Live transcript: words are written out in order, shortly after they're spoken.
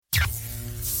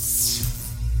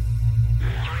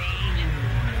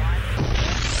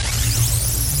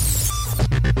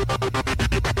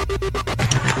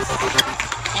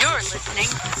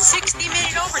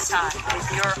Overtime with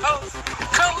your host,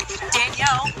 Coach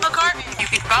Danielle McCartan. You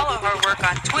can follow her work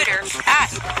on Twitter at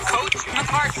Coach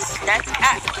McCartan. That's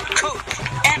at Coach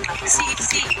MCCARTAN.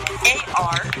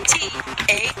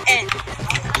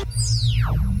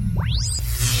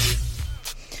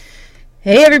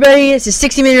 Hey everybody, it's a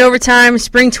 60-minute overtime,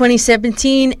 spring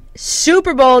 2017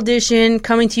 Super Bowl edition,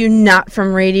 coming to you not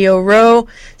from Radio Row.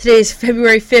 Today is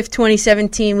February 5th,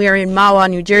 2017. We are in Mahwah,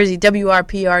 New Jersey,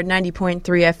 WRPR 90.3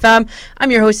 FM.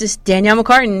 I'm your hostess, Danielle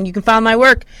McCartan. You can follow my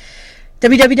work,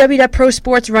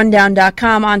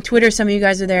 www.prosportsrundown.com. On Twitter, some of you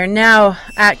guys are there now,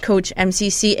 at Coach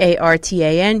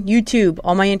MCCARTAN. YouTube,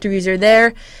 all my interviews are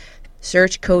there.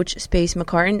 Search Coach Space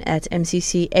McCartan at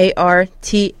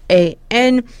MCCARTAN.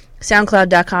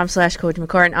 SoundCloud.com/Coach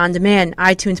McCartan. On demand,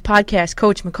 iTunes podcast,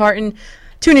 Coach McCartan.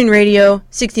 TuneIn Radio,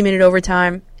 60-minute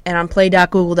overtime. And on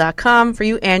play.google.com for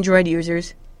you Android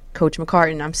users, Coach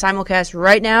McCartan. I'm simulcast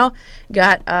right now.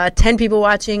 Got 10 people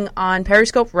watching on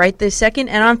Periscope right this second.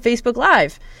 And on Facebook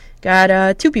Live.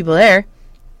 Got 2 people there.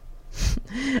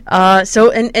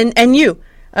 And you.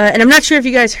 And I'm not sure if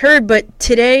you guys heard, but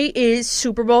today is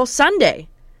Super Bowl Sunday.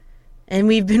 And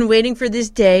we've been waiting for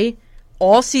this day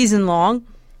all season long.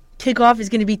 Kickoff is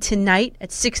going to be tonight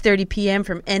at 6:30 p.m.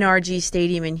 from NRG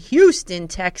Stadium in Houston,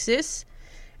 Texas.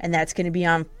 And that's going to be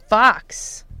on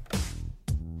Fox.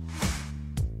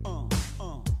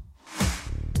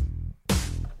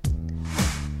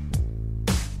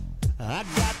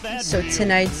 So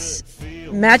tonight's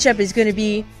matchup is going to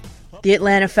be the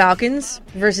Atlanta Falcons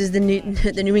versus the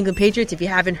New England Patriots. If you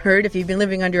haven't heard, if you've been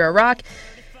living under a rock,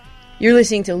 you're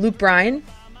listening to Luke Bryan,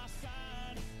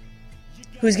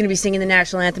 who's going to be singing the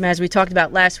national anthem as we talked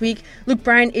about last week. Luke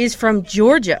Bryan is from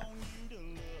Georgia.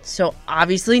 So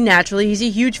obviously, naturally, he's a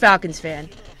huge Falcons fan.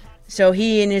 So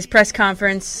he, in his press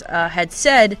conference, had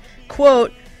said,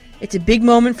 quote, "It's a big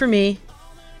moment for me,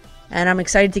 and I'm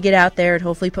excited to get out there and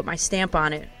hopefully put my stamp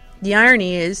on it." The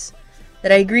irony is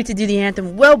that I agreed to do the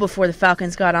anthem well before the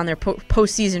Falcons got on their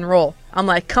postseason roll. I'm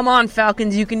like, come on,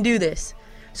 Falcons, you can do this.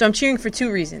 So I'm cheering for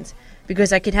 2 reasons.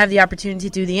 Because I could have the opportunity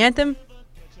to do the anthem,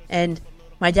 and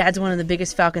my dad's one of the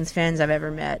biggest Falcons fans I've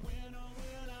ever met.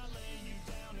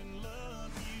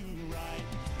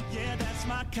 Yeah, that's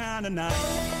my kind of night.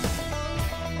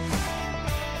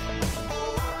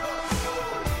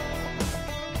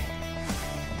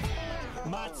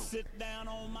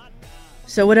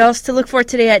 So what else to look for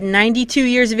today? At 92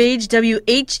 years of age,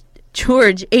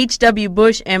 George H.W.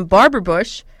 Bush and Barbara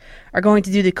Bush are going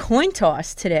to do the coin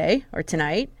toss today, or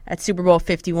tonight, at Super Bowl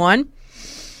 51.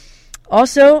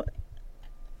 Also,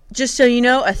 just so you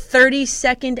know, a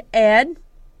 30-second ad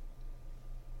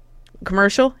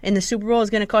commercial in the Super Bowl is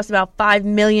going to cost about $5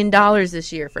 million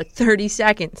this year for 30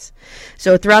 seconds.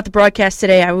 So throughout the broadcast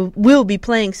today, I will be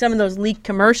playing some of those leaked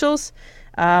commercials.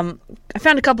 I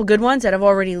found a couple good ones that have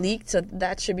already leaked, so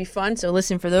that should be fun. So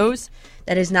listen for those.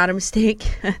 That is not a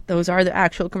mistake. Those are the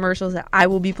actual commercials that I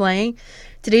will be playing.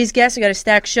 Today's guest, we got a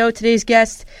stacked show. Today's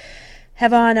guest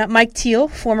have on Mike Teal,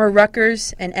 former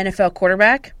Rutgers and NFL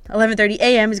quarterback. 11:30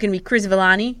 a.m. is going to be Chris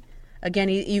Villani. Again,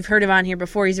 you've heard him on here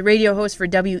before. He's a radio host for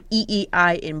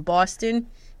WEEI in Boston,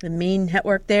 the main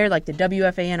network there, like the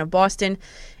WFAN of Boston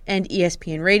and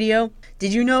ESPN Radio.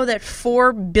 Did you know that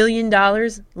 $4 billion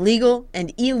legal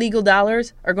and illegal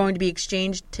dollars are going to be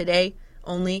exchanged today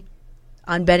only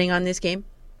on betting on this game?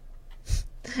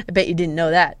 I bet you didn't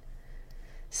know that.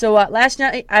 So last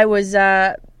night I was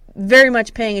very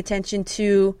much paying attention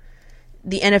to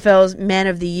the NFL's Man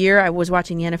of the Year. I was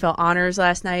watching the NFL Honors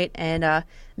last night, and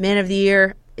Man of the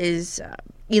Year is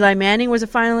Eli Manning was a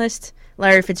finalist,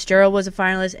 Larry Fitzgerald was a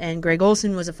finalist, and Greg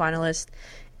Olsen was a finalist.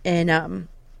 And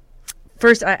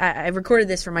first, I recorded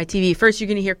this for my TV. First, you're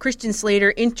going to hear Christian Slater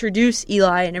introduce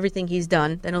Eli and everything he's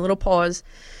done. Then a little pause.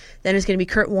 Then it's going to be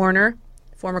Kurt Warner,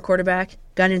 former quarterback,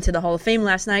 got into the Hall of Fame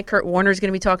last night. Kurt Warner is going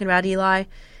to be talking about Eli.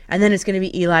 And then it's going to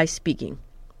be Eli speaking.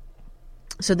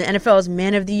 So the NFL's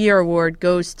Man of the Year award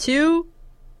goes to...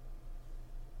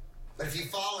 But if you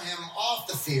follow him off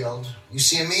the field, you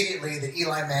see immediately that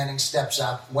Eli Manning steps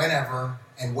up whenever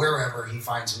and wherever he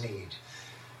finds a need.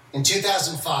 In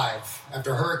 2005,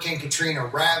 after Hurricane Katrina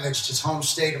ravaged his home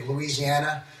state of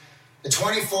Louisiana, the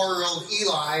 24-year-old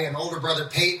Eli and older brother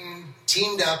Peyton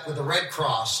teamed up with the Red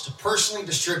Cross to personally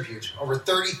distribute over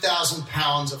 30,000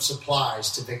 pounds of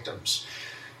supplies to victims.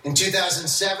 In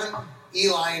 2007,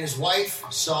 Eli and his wife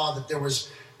saw that there was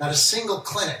not a single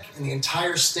clinic in the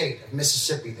entire state of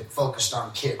Mississippi that focused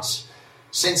on kids.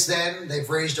 Since then, they've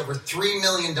raised over $3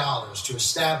 million to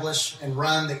establish and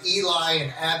run the Eli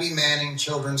and Abby Manning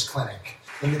Children's Clinic.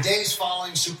 In the days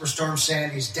following Superstorm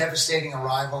Sandy's devastating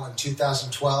arrival in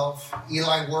 2012,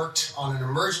 Eli worked on an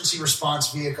emergency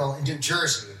response vehicle in New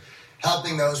Jersey,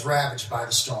 helping those ravaged by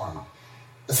the storm.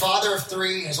 The father of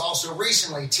three has also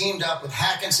recently teamed up with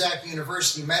Hackensack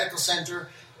University Medical Center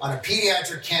on a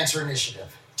pediatric cancer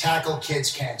initiative, Tackle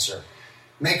Kids Cancer.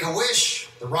 Make-A-Wish,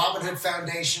 the Robin Hood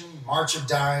Foundation, March of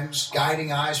Dimes,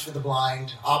 Guiding Eyes for the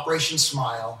Blind, Operation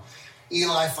Smile,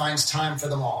 Eli finds time for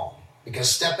them all, because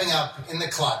stepping up in the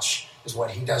clutch is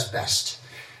what he does best.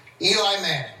 Eli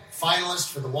Manning,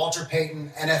 finalist for the Walter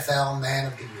Payton NFL Man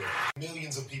of the Year.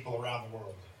 Millions of people around the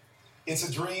world. It's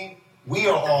a dream we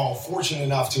are all fortunate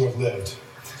enough to have lived.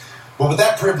 But with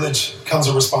that privilege comes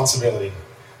a responsibility,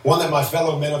 one that my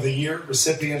fellow Men of the Year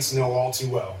recipients know all too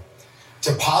well,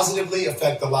 to positively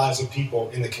affect the lives of people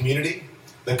in the community,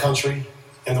 the country,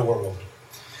 and the world.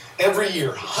 Every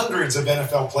year, hundreds of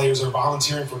NFL players are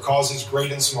volunteering for causes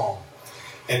great and small.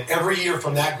 And every year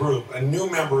from that group, a new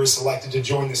member is selected to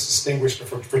join this distinguished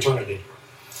fraternity.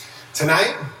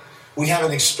 Tonight, we have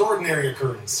an extraordinary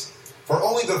occurrence. For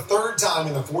only the third time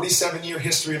in the 47-year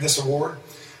history of this award,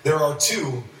 there are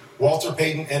two Walter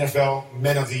Payton NFL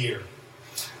Men of the Year.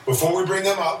 Before we bring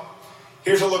them up,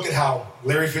 here's a look at how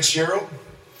Larry Fitzgerald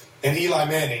and Eli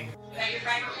Manning. There you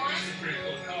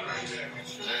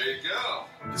go.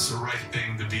 It's the right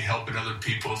thing to be helping other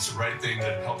people. It's the right thing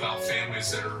to help out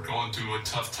families that are going through a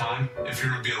tough time. If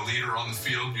you're going to be a leader on the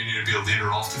field, you need to be a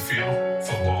leader off the field.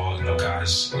 Football,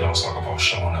 guys, we always talk about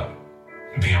showing up,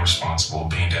 being responsible,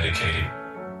 being dedicated.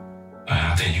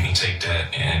 I think you can take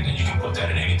that and you can put that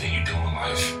in anything you do in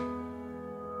life.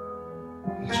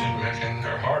 She's making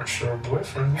her heart for her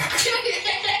boyfriend.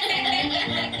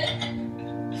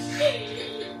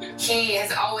 He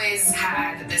has always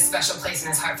had this special place in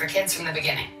his heart for kids from the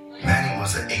beginning. Manning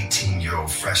was an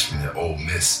 18-year-old freshman at Ole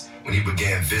Miss when he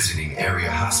began visiting area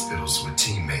hospitals with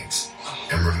teammates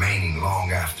and remaining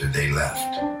long after they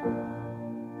left.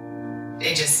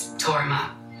 They just tore him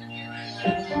up.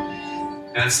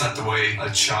 That's not the way a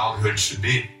childhood should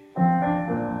be.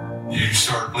 You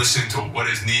start listening to what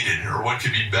is needed or what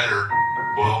could be better.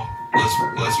 Well,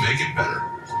 let's make it better.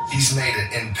 He's made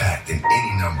an impact in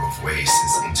any number of ways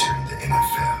since entering the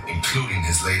NFL, including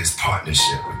his latest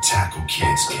partnership with Tackle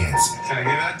Kids Cancer. Can I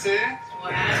give that to you?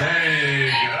 Wow. There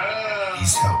you go.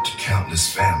 He's helped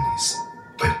countless families,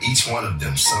 but each one of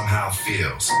them somehow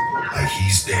feels like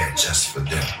he's there just for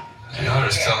them. You know,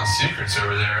 just telling secrets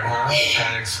over there, huh?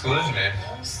 Trying to exclude me.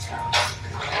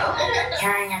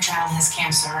 Hearing your child has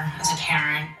cancer as a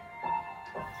parent,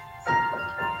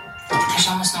 there's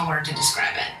almost no word to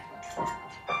describe it.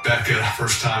 Becca,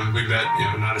 first time we met,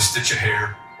 not a stitch of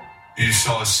hair. You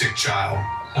saw a sick child.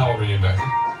 How old are you, Becca?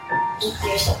 8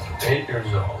 years old. 8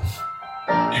 years old.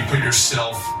 You put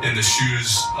yourself in the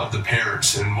shoes of the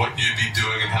parents and what you'd be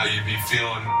doing and how you'd be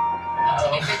feeling.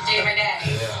 Oh, it could do her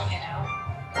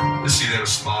day, To see their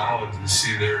smile and to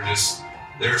see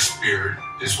their spirit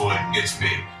is what gets me.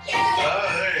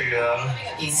 Oh, there you go.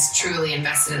 He's truly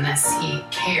invested in this. He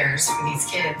cares for these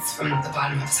kids from the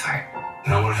bottom of his heart.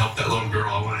 And I want to help that little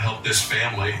girl. I want to help this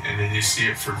family. And then you see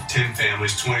it for 10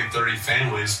 families, 20, 30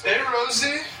 families. Hey,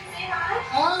 Rosie.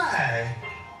 Hi.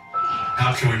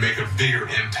 How can we make a bigger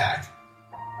impact?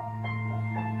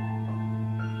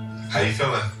 How you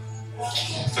feeling?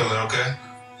 Feeling okay?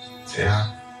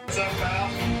 Yeah. What's up, pal?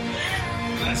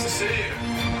 Nice to see you.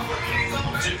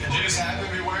 Did you just happen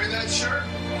to be wearing that shirt?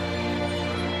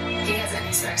 He has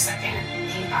any spare second.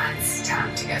 He finds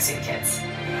time to go see the kids.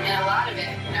 And a lot of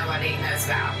it, nobody knows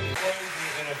about. In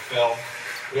the NFL,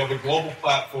 we have a global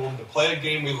platform to play a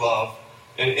game we love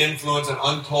and influence an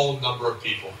untold number of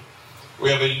people. We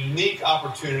have a unique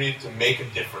opportunity to make a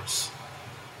difference.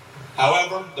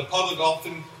 However, the public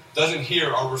often doesn't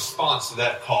hear our response to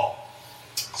that call.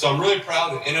 So I'm really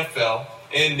proud of the NFL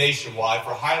and Nationwide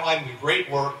for highlighting the great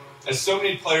work that so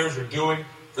many players are doing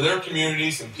for their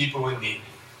communities and people in need.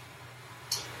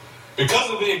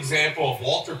 Because of the example of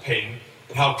Walter Payton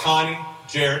and how Connie,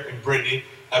 Jarrett, and Brittany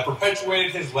have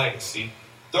perpetuated his legacy,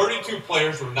 32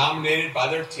 players were nominated by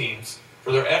their teams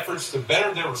for their efforts to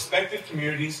better their respective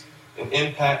communities and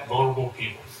impact vulnerable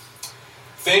people.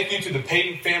 Thank you to the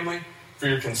Payton family for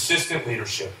your consistent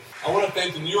leadership. I want to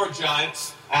thank the New York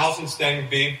Giants, Allison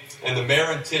Stangenby, and the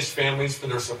Mara and Tisch families for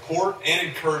their support and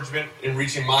encouragement in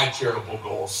reaching my charitable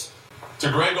goals.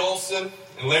 To Greg Olson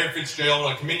and Larry Fitzgerald,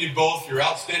 I commend you both for your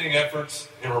outstanding efforts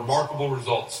and remarkable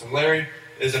results. And Larry,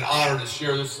 it is an honor to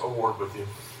share this award with you.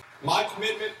 My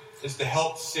commitment is to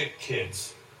help sick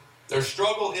kids. Their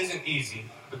struggle isn't easy,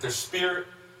 but their spirit,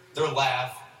 their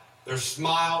laugh, their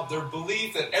smile, their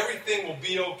belief that everything will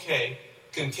be okay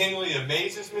continually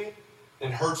amazes me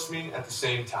and hurts me at the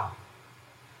same time.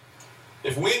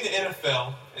 If we in the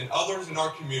NFL and others in our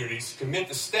communities commit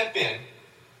to step in,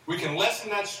 we can lessen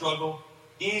that struggle,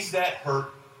 ease that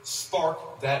hurt,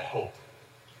 spark that hope.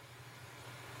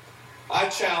 I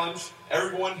challenge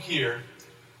everyone here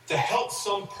to help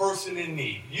some person in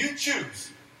need. You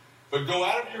choose, but go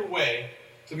out of your way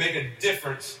to make a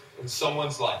difference in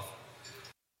someone's life.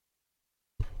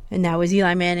 And that was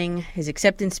Eli Manning, his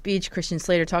acceptance speech, Christian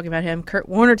Slater talking about him, Kurt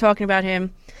Warner talking about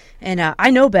him. And I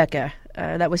know Becca.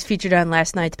 That was featured on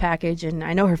last night's package, and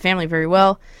I know her family very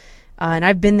well. And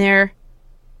I've been there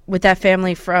with that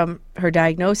family from her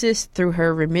diagnosis through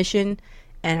her remission.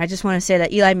 And I just want to say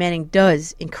that Eli Manning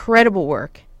does incredible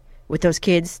work with those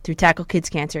kids through Tackle Kids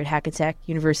Cancer at Hackensack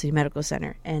University Medical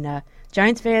Center. And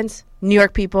Giants fans, New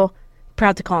York people,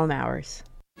 proud to call them ours.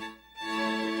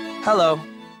 Hello,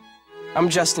 I'm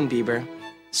Justin Bieber,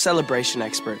 celebration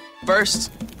expert.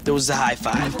 First, there was the high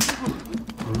five.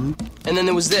 And then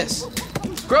there was this.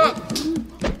 Gronk!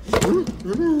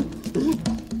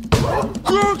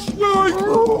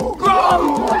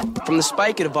 From the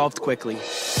spike, it evolved quickly.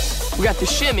 We got the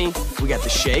shimmy, we got the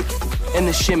shake, and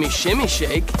the shimmy, shimmy,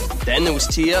 shake. Then there was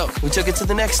T.O. We took it to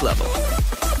the next level.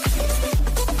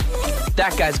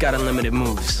 That guy's got unlimited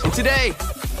moves. And today,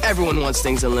 everyone wants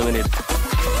things unlimited.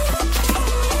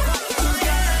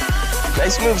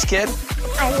 Nice moves, kid.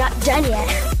 I'm not done yet.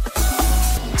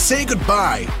 Say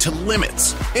goodbye to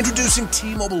limits. Introducing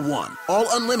T-Mobile One. All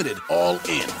unlimited, all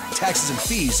in. Taxes and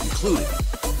fees included.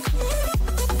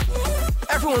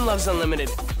 Everyone loves unlimited.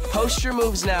 Post your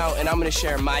moves now, and I'm going to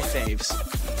share my faves.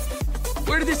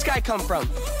 Where did this guy come from?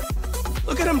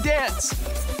 Look at him dance.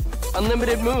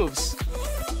 Unlimited moves.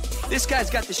 This guy's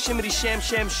got the shimmity sham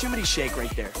sham shimmity shake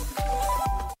right there.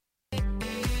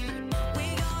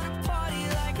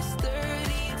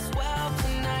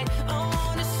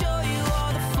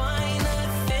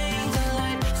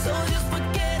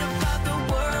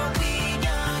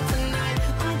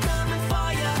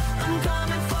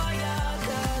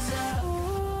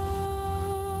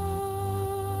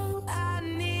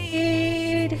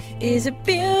 Is a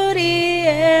beauty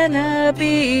and a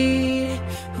beat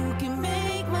who can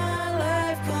make my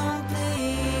life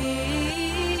complete.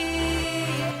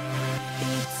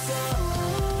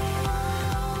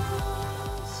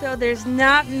 So there's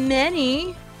not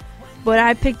many, but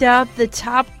I picked out the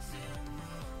top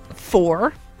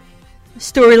 4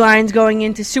 storylines going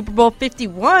into Super Bowl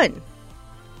 51.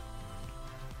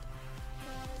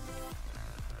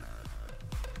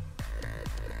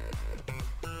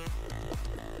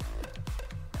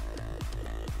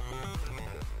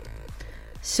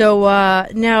 So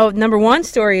now, number 1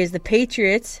 story is the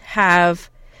Patriots have,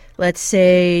 let's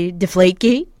say,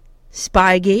 Deflategate,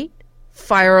 Spygate,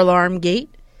 Fire Alarm Gate,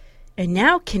 and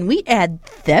now can we add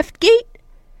Theftgate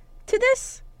to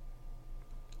this?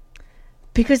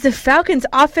 Because the Falcons'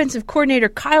 offensive coordinator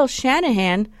Kyle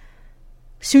Shanahan,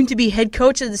 soon to be head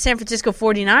coach of the San Francisco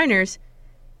 49ers,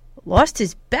 lost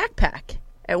his backpack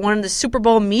at one of the Super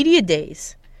Bowl media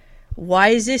days. Why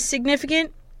is this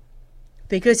significant?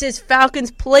 Because his Falcons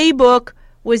playbook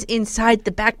was inside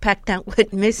the backpack that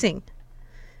went missing.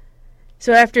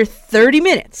 So after 30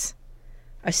 minutes,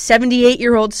 a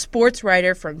 78-year-old sports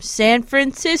writer from San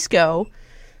Francisco,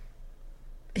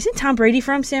 isn't Tom Brady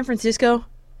from San Francisco?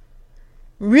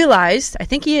 Realized, I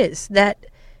think he is, that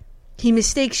he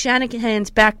mistakes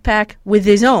Shanahan's backpack with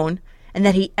his own and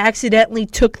that he accidentally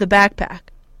took the backpack.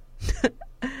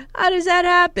 How does that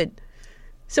happen?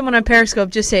 Someone on Periscope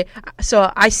just say, so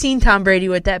I seen Tom Brady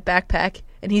with that backpack,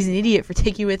 and he's an idiot for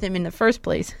taking with him in the first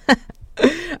place.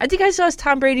 I think I saw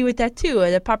Tom Brady with that too.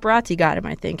 The paparazzi got him,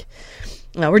 I think.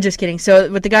 No, we're just kidding. So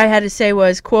what the guy had to say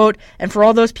was, quote, and for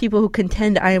all those people who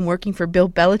contend I am working for Bill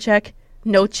Belichick,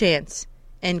 no chance,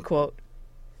 end quote.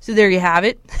 So there you have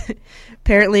it.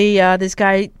 Apparently this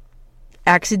guy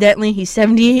accidentally, he's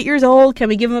 78 years old. Can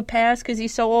we give him a pass because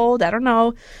he's so old? I don't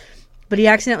know. But he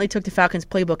accidentally took the Falcons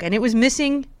playbook, and it was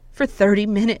missing for 30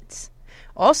 minutes.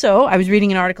 Also, I was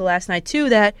reading an article last night, too,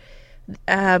 that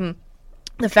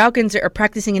the Falcons are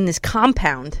practicing in this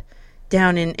compound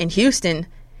down in Houston,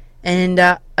 and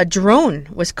a drone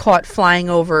was caught flying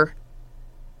over.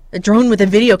 A drone with a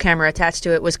video camera attached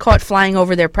to it was caught flying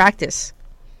over their practice.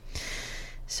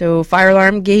 So, Fire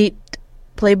Alarm Gate,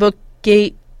 Playbook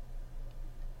Gate,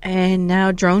 and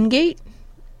now Drone Gate.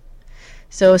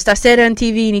 So, stasera on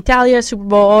TV in Italia, Super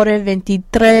Bowl ore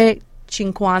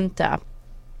 23:50.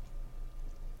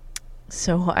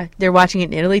 So, they're watching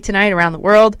it in Italy tonight, around the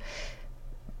world.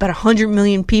 About 100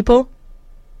 million people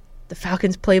the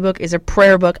Falcons playbook is a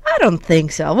prayer book. I don't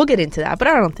think so. We'll get into that, but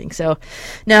I don't think so.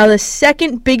 Now, the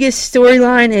second biggest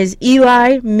storyline is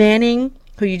Eli Manning,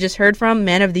 who you just heard from,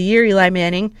 Man of the Year, Eli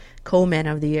Manning, co-Man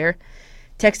of the Year,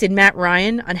 texted Matt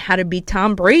Ryan on how to beat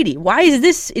Tom Brady. Why is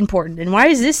this important, and why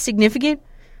is this significant?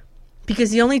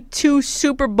 Because the only 2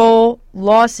 Super Bowl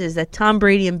losses that Tom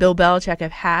Brady and Bill Belichick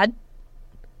have had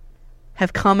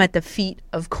have come at the feet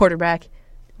of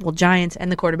Giants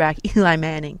and the quarterback, Eli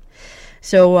Manning.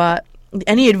 So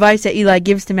any advice that Eli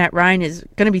gives to Matt Ryan is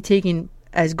going to be taken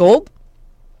as gold.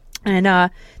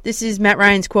 And this is Matt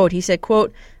Ryan's quote. He said,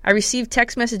 quote, "I received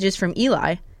text messages from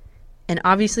Eli, and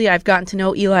obviously I've gotten to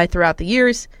know Eli throughout the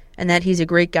years, and that he's a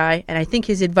great guy, and I think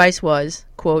his advice was,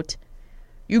 quote,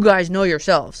 you guys know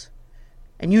yourselves,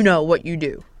 and you know what you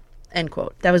do," end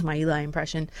quote. That was my Eli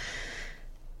impression.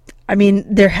 I mean,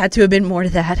 there had to have been more to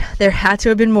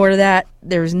that.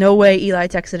 There was no way Eli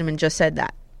texted him and just said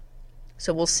that.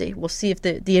 So we'll see. We'll see if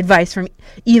the advice from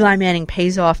Eli Manning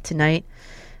pays off tonight.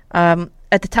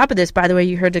 At the top of this, by the way,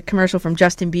 you heard the commercial from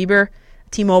Justin Bieber,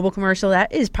 T-Mobile commercial.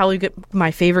 That is probably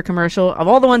my favorite commercial. Of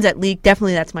all the ones that leaked,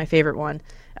 definitely that's my favorite one.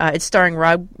 It's starring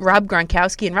Rob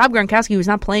Gronkowski. And Rob Gronkowski, who's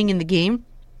not playing in the game,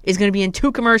 is going to be in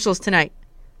 2 commercials tonight.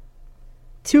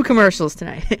 2 commercials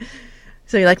tonight.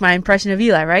 So you like my impression of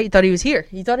Eli, right? You thought he was here.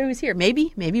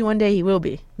 Maybe one day he will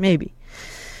be. Maybe.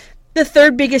 The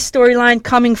third biggest storyline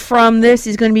coming from this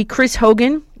is going to be Chris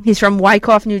Hogan. He's from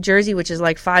Wyckoff, New Jersey, which is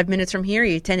like 5 minutes from here.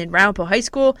 He attended Ramapo High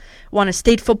School, won a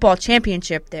state football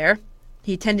championship there.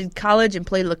 He attended college and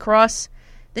played lacrosse.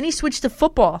 Then he switched to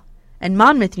football at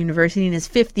Monmouth University in his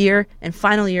 5th year and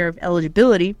final year of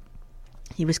eligibility.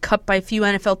 He was cut by a few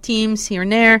NFL teams here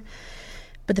and there,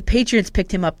 but the Patriots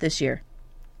picked him up this year.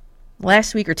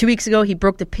 Last week or 2 weeks ago, he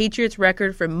broke the Patriots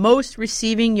record for most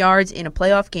receiving yards in a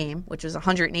playoff game, which was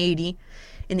 180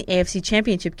 in the AFC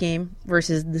Championship game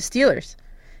versus the Steelers.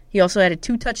 He also added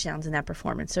 2 touchdowns in that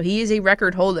performance, so he is a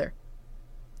record holder.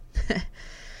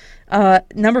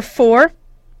 Number 4,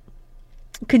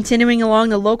 continuing along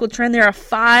the local trend, there are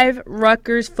 5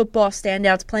 Rutgers football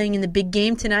standouts playing in the big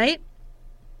game tonight.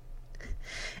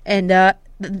 And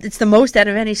it's the most out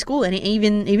of any school, and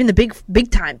even the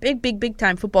big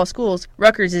time football schools.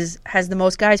 Rutgers has the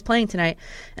most guys playing tonight,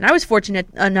 and I was fortunate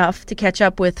enough to catch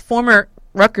up with former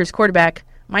Rutgers quarterback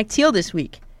Mike Teal this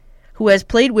week, who has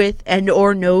played with and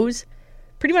or knows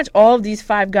pretty much all of these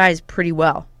 5 guys pretty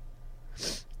well.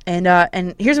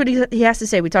 And here's what he has to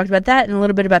say. We talked about that and a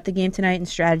little bit about the game tonight and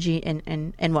strategy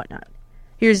and whatnot.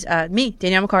 Here's me,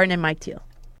 Danielle McCartan, and Mike Teal.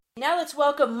 Now let's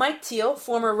welcome Mike Teal,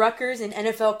 former Rutgers and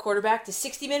NFL quarterback, to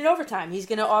 60-Minute Overtime. He's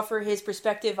going to offer his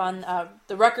perspective on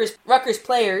the Rutgers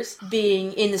players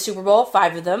being in the Super Bowl,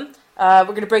 5 of them. We're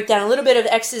going to break down a little bit of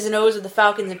X's and O's of the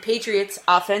Falcons and Patriots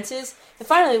offenses. And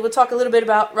finally, we'll talk a little bit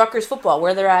about Rutgers football,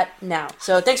 where they're at now.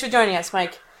 So thanks for joining us,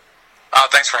 Mike.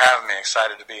 Thanks for having me.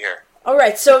 Excited to be here. All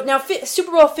right, so now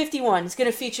Super Bowl 51 is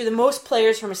going to feature the most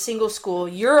players from a single school,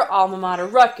 your alma mater,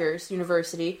 Rutgers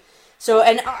University. So,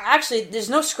 and actually, there's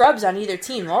no scrubs on either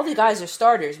team. All the guys are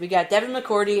starters. We got Devin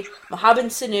McCourty, Mohamed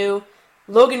Sanu,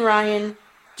 Logan Ryan,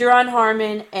 Duron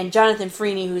Harmon, and Jonathan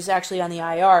Freeney, who's actually on the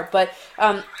IR. But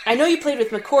I know you played with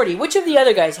McCourty. Which of the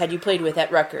other guys had you played with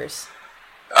at Rutgers?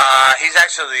 He's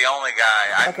actually the only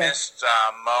guy. I missed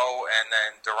Mo and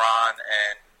then Duron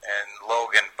and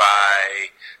Logan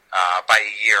by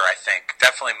a year, I think.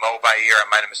 Definitely Mo by a year. I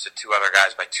might have missed the 2 other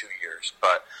guys by 2 years,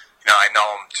 but I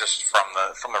know them just from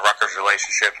the Rutgers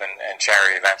relationship and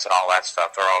charity events and all that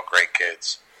stuff. They're all great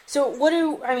kids. So what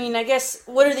do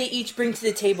they each bring to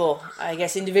the table, I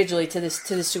guess, individually to the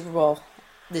Super Bowl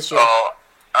this year? Well,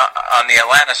 on the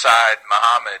Atlanta side,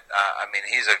 Mohamed,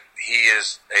 he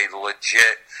is a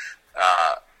legit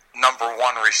number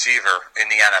 1 receiver in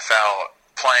the NFL,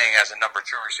 playing as a number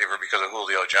 2 receiver because of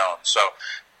Julio Jones. So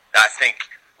I think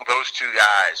those 2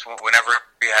 guys, whenever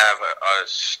you have a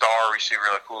star receiver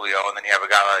like Julio and then you have a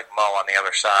guy like Mo on the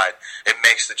other side, it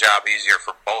makes the job easier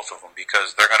for both of them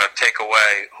because they're going to take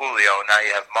away Julio. Now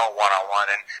you have Mo one-on-one,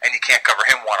 and you can't cover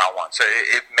him one-on-one. So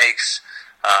it makes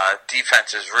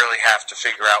defenses really have to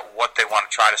figure out what they want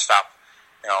to try to stop,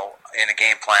 in a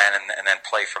game plan and then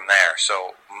play from there.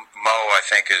 So Mo, I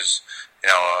think, is a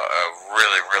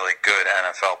really, really good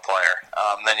NFL player.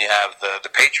 Then you have the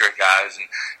Patriot guys, and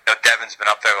Devin's been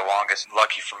up there the longest.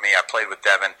 Lucky for me, I played with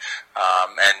Devin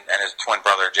and his twin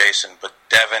brother Jason. But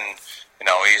Devin,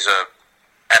 he's a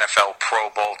NFL Pro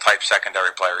Bowl type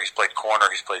secondary player. He's played corner,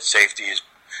 he's played safety. He's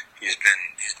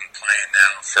been playing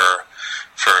now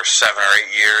for 7 or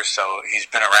 8 years, so he's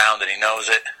been around and he knows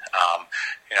it.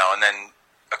 And then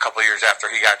a couple of years after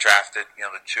he got drafted,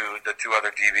 the two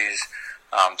other DBs.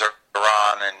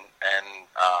 Duran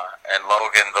and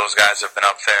Logan, those guys have been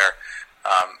up there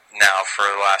now for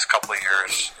the last couple of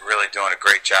years, really doing a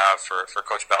great job for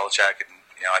Coach Belichick. And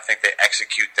I think they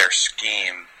execute their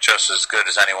scheme just as good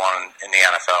as anyone in the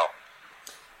NFL.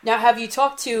 Now, have you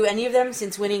talked to any of them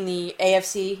since winning the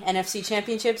AFC, NFC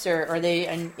championships, or are they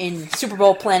in Super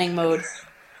Bowl planning mode?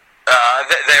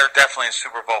 They're definitely in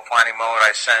Super Bowl planning mode.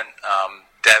 I sent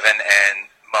Devin and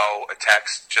Mo a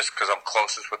text just because I'm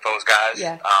closest with those guys.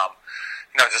 Yeah.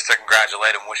 Just to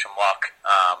congratulate them, wish them luck.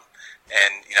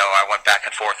 And I went back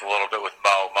and forth a little bit with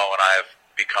Mo. Mo and I have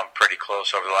become pretty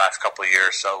close over the last couple of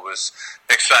years, so it was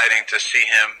exciting to see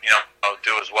him,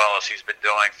 do as well as he's been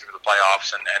doing through the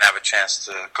playoffs and have a chance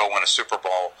to go win a Super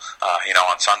Bowl,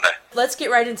 on Sunday. Let's get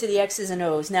right into the X's and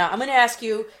O's. Now, I'm going to ask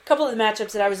you a couple of the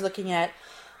matchups that I was looking at.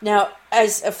 Now,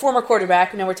 as a former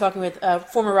quarterback, we're talking with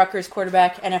former Rutgers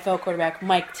quarterback, NFL quarterback,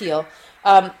 Mike Teal.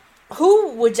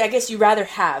 Who would, I guess, you rather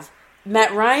have,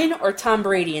 Matt Ryan or Tom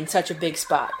Brady in such a big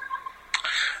spot?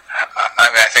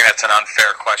 I think that's an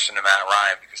unfair question to Matt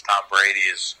Ryan because Tom Brady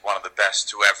is one of the best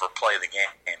to ever play the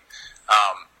game.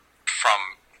 From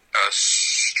a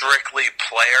strictly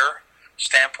player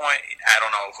standpoint, I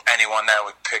don't know anyone that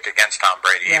would pick against Tom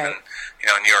Brady. Right.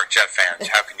 Even, New York Jet fans,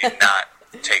 how can you not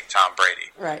take Tom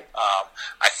Brady? Right.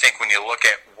 I think when you look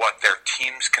at what their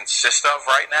teams consist of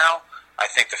right now, I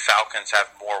think the Falcons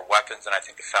have more weapons, and I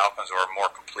think the Falcons are a more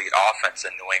complete offense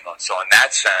than New England. So in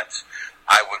that sense,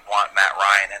 I would want Matt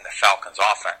Ryan and the Falcons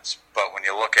offense. But when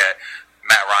you look at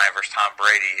Matt Ryan versus Tom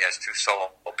Brady as two solo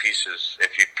pieces,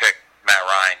 if you pick Matt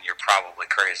Ryan, you're probably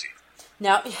crazy.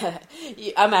 Now,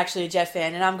 I'm actually a Jet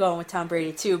fan, and I'm going with Tom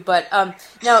Brady too. But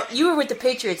now, you were with the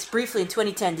Patriots briefly in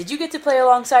 2010. Did you get to play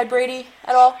alongside Brady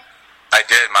at all? I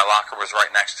did. My locker was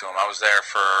right next to him. I was there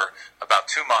for about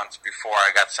 2 months before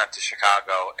I got sent to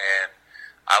Chicago, and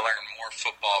I learned more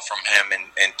football from him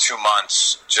in 2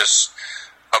 months, just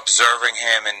observing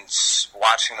him and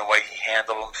watching the way he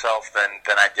handled himself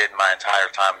than I did my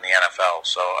entire time in the NFL.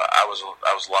 So I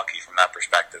was lucky from that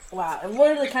perspective. Wow. And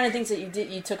what are the kind of things that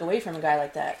you took away from a guy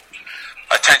like that?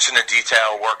 Attention to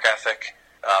detail, work ethic,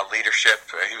 leadership.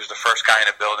 He was the first guy in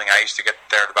the building. I used to get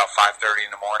there at about 5:30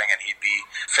 in the morning, and he'd be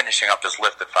finishing up his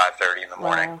lift at 5:30 in the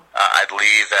morning. Wow. I'd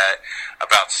leave at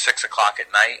about 6 o'clock at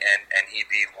night, and he'd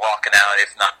be walking out,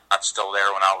 if not still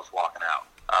there when I was walking out.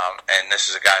 And this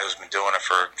is a guy who's been doing it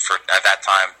for at that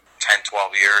time, 10,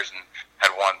 12 years, and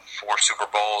had won 4 Super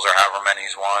Bowls or however many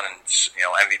he's won, and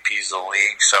MVPs of the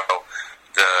league. So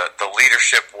the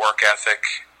leadership, work ethic,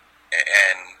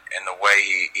 and the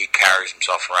way he carries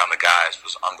himself around the guys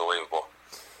was unbelievable.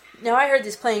 Now, I heard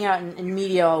this playing out in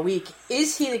media all week.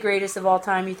 Is he the greatest of all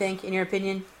time, you think, in your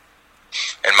opinion?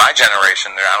 In my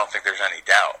generation, I don't think there's any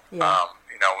doubt. Yeah.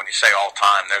 When you say all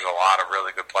time, there's a lot of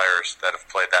really good players that have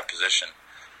played that position.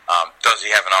 Does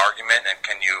he have an argument, and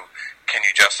can you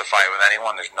justify it with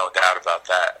anyone? There's no doubt about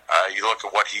that. You look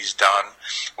at what he's done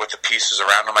with the pieces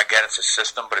around him. I get it's a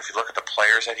system, but if you look at the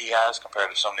players that he has compared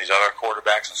to some of these other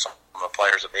quarterbacks and some of the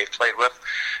players that they've played with,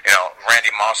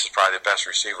 Randy Moss is probably the best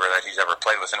receiver that he's ever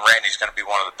played with, and Randy's going to be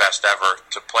one of the best ever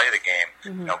to play the game.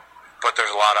 Mm-hmm. But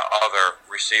there's a lot of other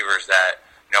receivers that,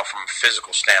 from a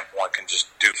physical standpoint, can just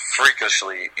do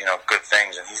freakishly, good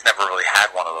things, and he's never really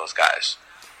had one of those guys.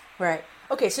 Right.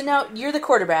 Okay, so now you're the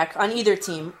quarterback on either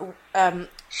team.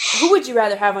 Who would you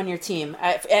rather have on your team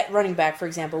at running back, for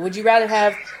example? Would you rather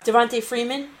have Devontae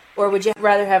Freeman, or would you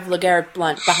rather have LeGarrette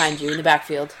Blount behind you in the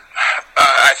backfield?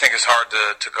 I think it's hard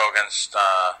to go against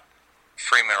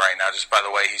Freeman right now, just by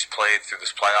the way he's played through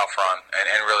this playoff run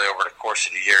and really over the course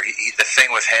of the year. The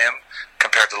thing with him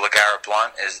compared to LeGarrette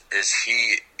Blount is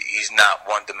he's not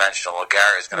one-dimensional.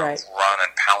 LeGarrette is going to run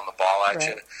and pound the ball at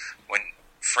you. When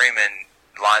Freeman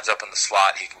lines up in the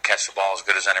slot, he can catch the ball as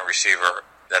good as any receiver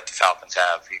that the Falcons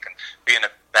have. He can be in the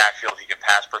backfield, he can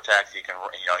pass protect, he can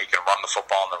run the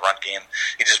football in the run game.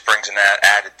 He just brings an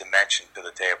added dimension to the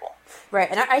table. Right,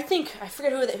 and I think, I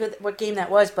forget what game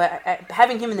that was, but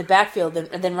having him in the backfield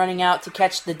and then running out to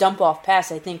catch the dump-off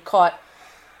pass, I think caught,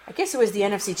 I guess it was the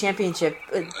NFC Championship.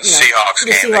 Seahawks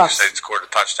game, they scored a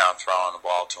touchdown throwing the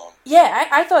ball to him. Yeah,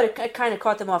 I thought it kind of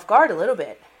caught them off guard a little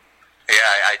bit. Yeah,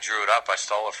 I drew it up. I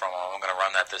stole it from him. I'm going to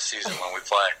run that this season when we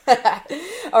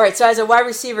play. All right, so as a wide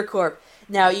receiver corp,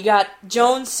 now you got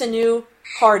Jones, Sanu,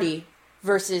 Hardy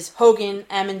versus Hogan,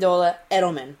 Amendola,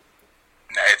 Edelman.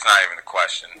 It's not even a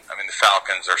question. I mean, the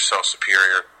Falcons are so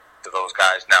superior to those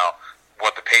guys. Now,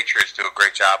 what the Patriots do a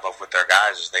great job of with their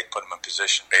guys is they put them in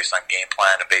position based on game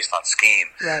plan and based on scheme.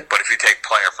 Right. But if you take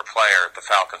player for player, the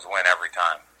Falcons win every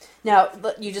time. Now,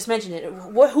 you just mentioned it.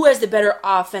 Who has the better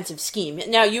offensive scheme?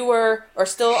 Now, you were, or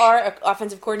still are, an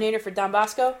offensive coordinator for Don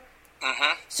Bosco?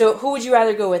 Mm-hmm. So who would you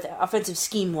rather go with offensive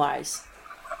scheme-wise?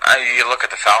 You look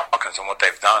at the Falcons and what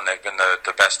they've done. They've been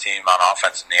the best team on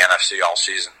offense in the NFC all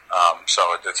season.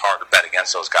 So it's hard to bet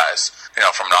against those guys,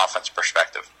 from an offense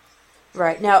perspective.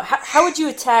 Right. Now, how would you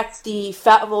attack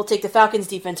we'll take the Falcons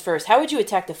defense first. How would you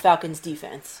attack the Falcons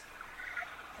defense?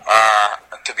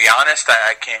 To be honest,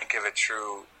 I can't give a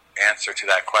true answer to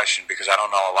that question because I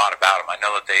don't know a lot about them. I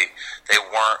know that they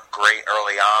weren't great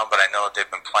early on, but I know that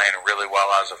they've been playing really well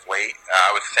as of late.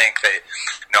 I would think that,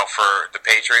 for the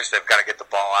Patriots, they've got to get the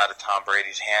ball out of Tom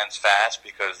Brady's hands fast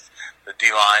because the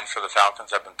D-line for the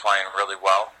Falcons have been playing really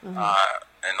well in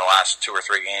the last 2 or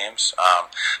 3 games.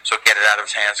 So get it out of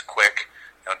his hands quick.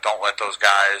 Don't let those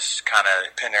guys kind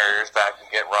of pin their ears back and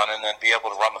get running and be able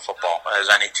to run the football. As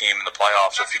any team in the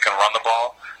playoffs, if you can run the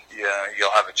ball,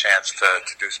 you'll have a chance to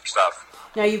do some stuff.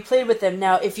 Now, you've played with them.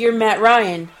 Now, if you're Matt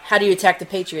Ryan, how do you attack the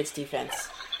Patriots defense?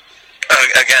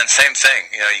 Again, same thing.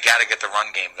 You got to get the run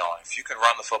game going. If you can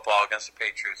run the football against the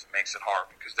Patriots, it makes it hard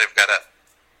because they've got to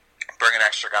bring an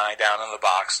extra guy down in the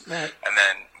box. Right. And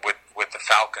then with the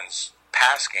Falcons'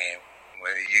 pass game,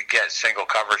 you get single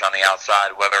coverage on the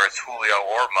outside, whether it's Julio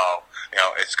or Mo,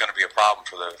 it's going to be a problem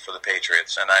for the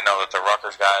Patriots. And I know that the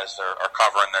Rutgers guys are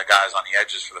covering the guys on the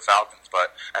edges for the Falcons,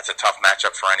 but that's a tough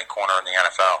matchup for any corner in the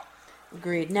NFL.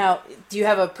 Agreed. Now, do you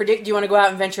have do you want to go out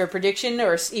and venture a prediction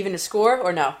or even a score,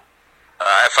 or no?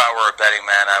 If I were a betting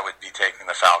man, I would be taking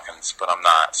the Falcons, but I'm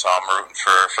not. So I'm rooting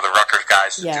for the Rutgers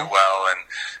guys to do well, and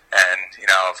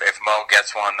if Mo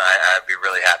gets one, I'd be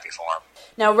really happy for him.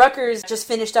 Now, Rutgers just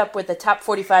finished up with the top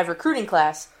 45 recruiting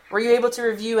class. Were you able to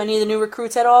review any of the new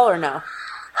recruits at all, or no?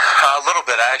 A little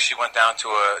bit. I actually went down to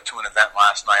an event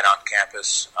last night on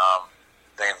campus.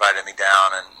 They invited me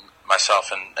down, and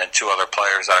myself and 2 other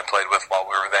players that I played with while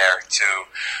we were there to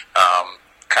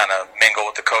kind of mingle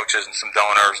with the coaches and some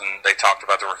donors, and they talked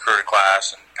about the recruiting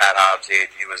class, and Pat Hobbs, the AD,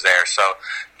 was there. So,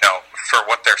 for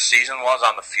what their season was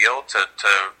on the field, to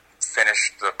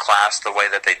finish the class the way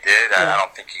that they did, I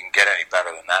don't think you can get any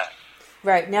better than that.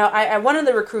 Right. Now, one of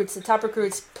the recruits, the top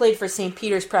recruits, played for St.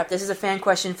 Peter's Prep. This is a fan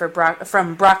question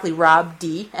from Broccoli Rob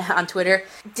D on Twitter.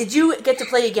 Did you get to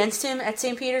play against him at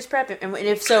St. Peter's Prep? And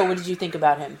if so, what did you think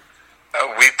about him?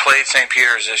 We played St.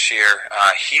 Peter's this year.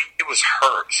 He was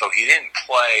hurt, so he didn't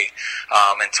play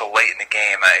until late in the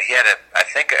game. He had I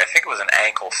think it was an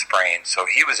ankle sprain, so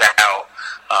he was out.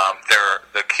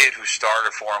 The kid who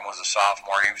started for him was a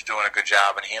sophomore. He was doing a good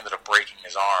job, and he ended up breaking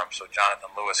his arm. So Jonathan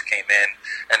Lewis came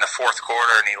in the 4th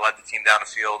quarter, and he led the team down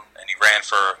the field, and he ran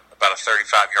for about a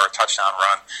 35-yard touchdown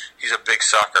run. He's a big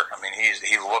sucker. I mean,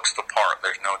 he looks the part.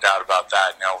 There's no doubt about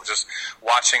that. Just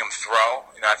watching him throw,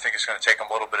 I think it's going to take him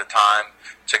a little bit of time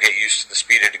to get used to the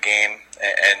speed of the game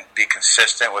and be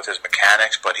consistent with his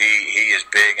mechanics, but he is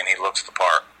big and he looks the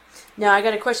part. Now, I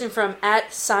got a question from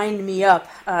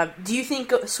 @SignedMeUp. Do you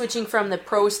think switching from the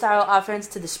pro-style offense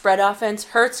to the spread offense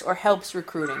hurts or helps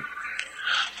recruiting?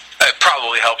 It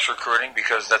probably helps recruiting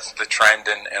because that's the trend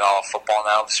in all football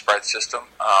now, the spread system.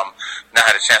 Now I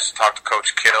had a chance to talk to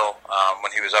Coach Kittle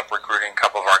when he was up recruiting a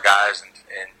couple of our guys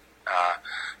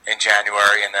in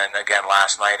January, and then again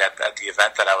last night at the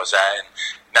event that I was at. And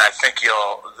now I think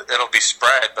it'll be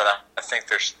spread, but I think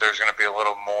there's going to be a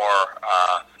little more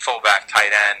fullback,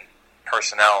 tight end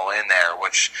personnel in there,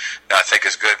 which I think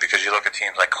is good because you look at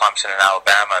teams like Clemson and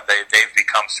Alabama, they've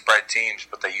become spread teams,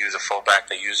 but they use a fullback,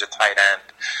 they use a tight end,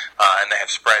 and they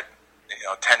have spread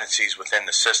tendencies within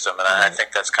the system, and I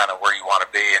think that's kind of where you want to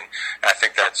be, and I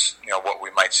think that's what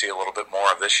we might see a little bit more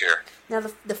of this year. Now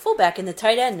the fullback and the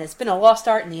tight end, it's been a lost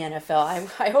art in the NFL.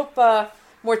 I hope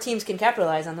more teams can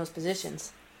capitalize on those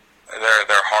positions. They're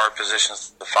hard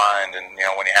positions to find, and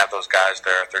when you have those guys,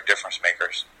 they're difference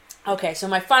makers. Okay, so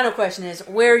my final question is,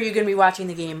 where are you going to be watching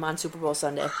the game on Super Bowl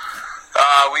Sunday?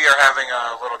 We are having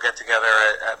a little get together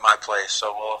at my place,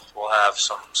 so we'll have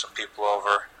some people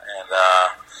over and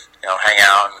hang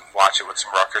out and watch it with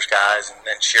some Rutgers guys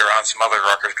and cheer on some other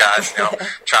Rutgers guys,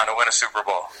 trying to win a Super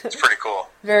Bowl. It's pretty cool.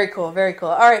 Very cool, very cool.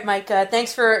 All right, Mike,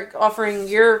 thanks for offering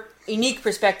your unique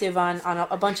perspective on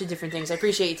a bunch of different things. I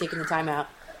appreciate you taking the time out.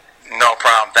 No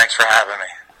problem. Thanks for having me.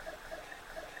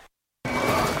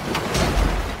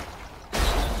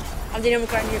 I'm Daniel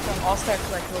McCartney here from All-Star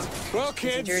Collectibles, well,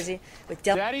 kids, New Jersey. With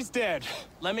Daddy's dead.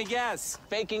 Let me guess.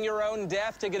 Faking your own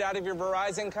death to get out of your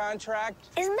Verizon contract?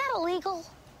 Isn't that illegal?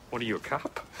 What are you, a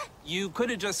cop? You could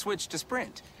have just switched to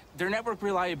Sprint. Their network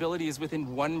reliability is within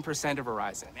 1% of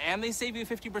Verizon, and they save you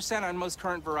 50% on most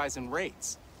current Verizon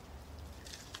rates.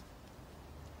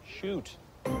 Shoot.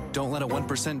 Don't let a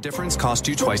 1% difference cost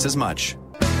you twice as much.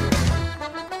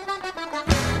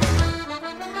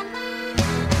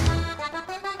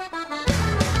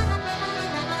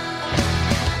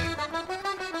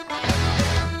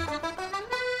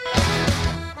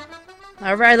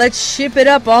 All right, let's ship it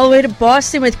up all the way to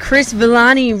Boston with Chris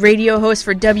Villani, radio host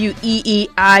for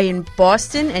WEEI in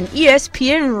Boston and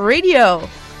ESPN Radio.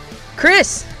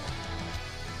 Chris.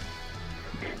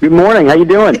 Good morning. How you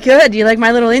doing? Good. Do you like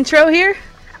my little intro here?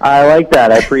 I like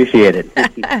that. I appreciate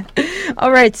it.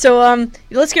 All right, so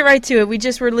let's get right to it. We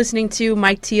just were listening to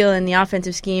Mike Teal and the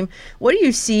offensive scheme. What do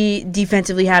you see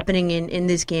defensively happening in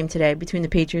this game today between the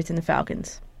Patriots and the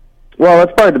Falcons? Well,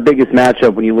 that's probably the biggest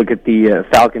matchup when you look at the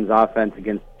Falcons offense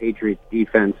against the Patriots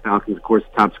defense. Falcons, of course,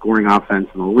 the top scoring offense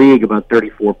in the league, about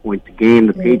 34 points a game.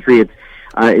 The Patriots,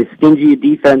 as stingy a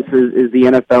defense as the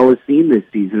NFL has seen this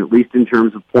season, at least in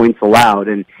terms of points allowed.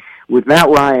 And with Matt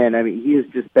Ryan, I mean, he has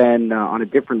just been on a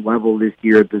different level this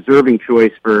year, a deserving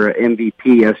choice for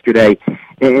MVP yesterday,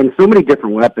 and so many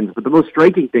different weapons. But the most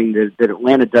striking thing that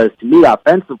Atlanta does to me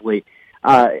offensively,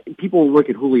 people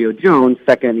look at Julio Jones,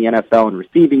 second in the NFL in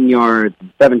receiving yards,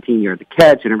 17 yards a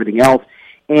catch, and everything else,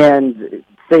 and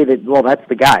say that, well, that's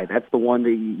the guy. That's the one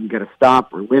that you got to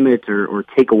stop or limit or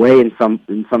take away in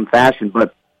some fashion.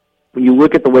 But when you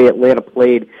look at the way Atlanta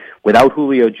played without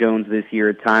Julio Jones this year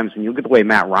at times, when you look at the way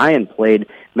Matt Ryan played,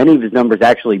 many of his numbers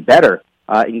actually better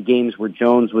in games where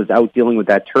Jones was out dealing with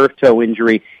that turf toe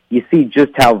injury. You see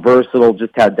just how versatile,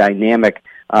 just how dynamic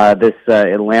this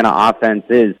Atlanta offense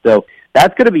is. So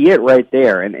that's going to be it right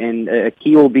there. And a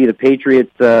key will be the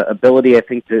Patriots' ability, I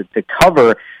think, to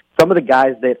cover some of the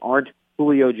guys that aren't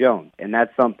Julio Jones. And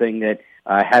that's something that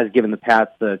has given the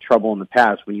Pats trouble in the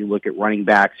past when you look at running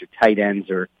backs or tight ends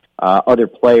or other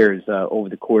players over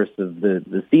the course of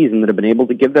the season that have been able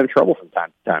to give them trouble from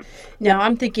time to time. Now,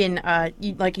 I'm thinking,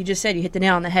 like you just said, you hit the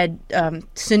nail on the head.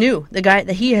 Sanu, the guy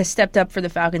that he has stepped up for the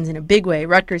Falcons in a big way,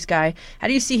 Rutgers guy. How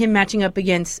do you see him matching up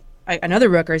against another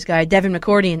Rutgers guy, Devin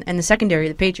McCourty, and the secondary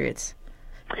of the Patriots?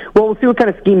 Well, we'll see what kind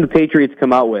of scheme the Patriots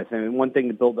come out with. I mean, one thing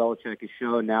that Bill Belichick has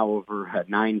shown now over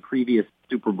 9 previous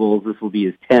Super Bowls, this will be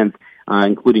his 10th,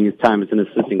 including his time as an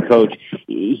assistant coach.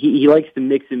 He likes to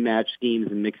mix and match schemes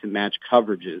and mix and match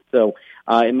coverages. So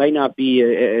it might not be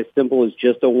as simple as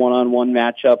just a one-on-one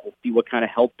matchup. We'll see what kind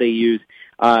of help they use.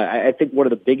 I think one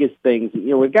of the biggest things,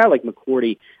 with a guy like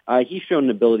McCourty, he's shown an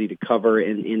ability to cover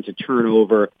and to turn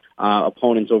over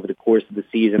opponents over the course of the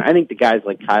season. I think the guys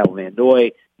like Kyle Van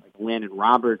Noy, Landon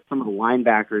Roberts, some of the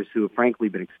linebackers who have frankly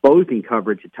been exposed in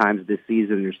coverage at times this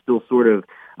season, they're still sort of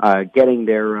getting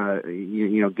their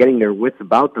getting their wits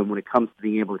about them when it comes to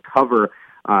being able to cover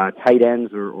tight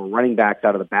ends or running backs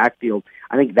out of the backfield.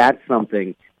 I think that's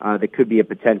something that could be a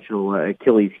potential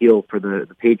Achilles heel for the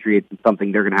Patriots and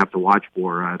something they're going to have to watch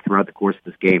for throughout the course of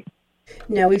this game.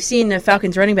 Now, we've seen the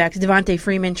Falcons running backs, Devontae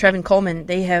Freeman, Trevin Coleman,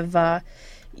 they have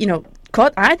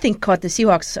caught the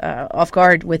Seahawks off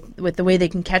guard with the way they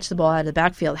can catch the ball out of the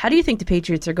backfield. How do you think the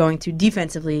Patriots are going to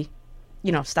defensively,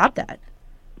 stop that?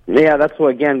 Yeah, that's what,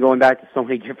 again, going back to so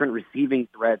many different receiving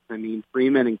threats. I mean,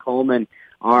 Freeman and Coleman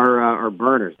are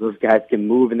burners. Those guys can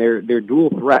move, and they're dual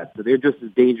threats. So they're just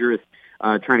as dangerous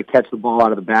trying to catch the ball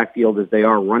out of the backfield as they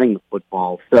are running the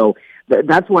football. So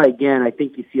that's why, again, I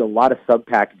think you see a lot of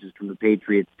sub-packages from the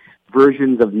Patriots,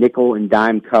 versions of nickel and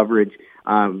dime coverage,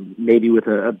 maybe with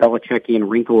a Belichickian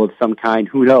wrinkle of some kind,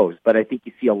 who knows. But I think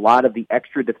you see a lot of the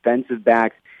extra defensive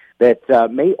backs that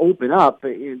may open up,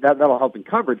 that'll help in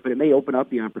coverage, but it may open up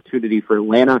the opportunity for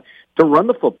Atlanta to run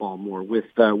the football more with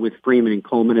Freeman and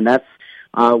Coleman, and that's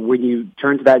when you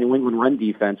turn to that New England run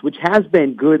defense, which has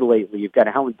been good lately. You've got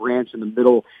Alan Branch in the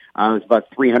middle, who's about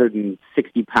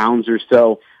 360 pounds or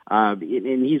so,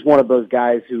 and he's one of those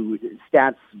guys who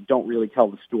stats don't really tell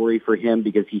the story for him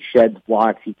because he sheds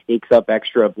blocks, he takes up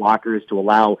extra blockers to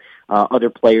allow other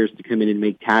players to come in and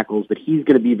make tackles, but he's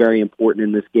going to be very important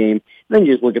in this game. And then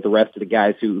you just look at the rest of the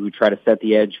guys who try to set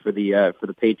the edge for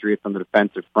the Patriots on the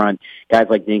defensive front, guys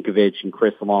like Dinkovich and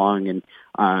Chris Long, and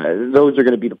those are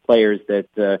going to be the players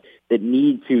that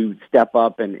need to step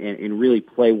up and really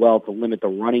play well to limit the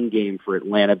running game for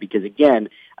Atlanta because, again,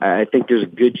 I think there's a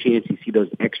good chance you see those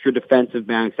extra defensive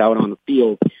backs out on the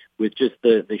field with just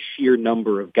the sheer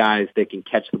number of guys that can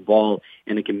catch the ball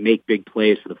and that can make big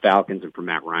plays for the Falcons and for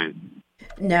Matt Ryan.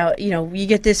 Now, you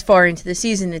get this far into the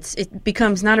season, it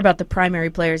becomes not about the primary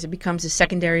players, it becomes the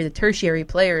secondary, the tertiary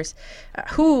players.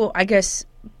 Who, I guess,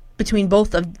 between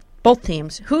both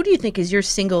teams, who do you think is your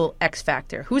single X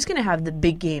factor? Who's going to have the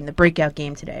big game, the breakout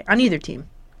game today on either team?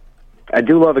 I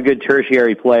do love a good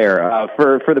tertiary player.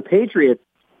 For the Patriots,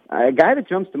 a guy that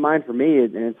jumps to mind for me,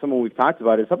 and someone we've talked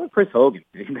about, is how about Chris Hogan?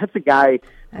 That's a guy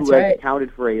who has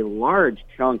accounted for a large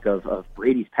chunk of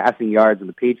Brady's passing yards and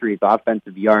the Patriots'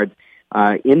 offensive yards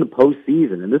in the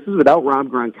postseason. And this is without Rob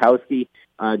Gronkowski.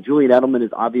 Julian Edelman is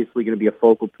obviously going to be a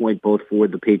focal point both for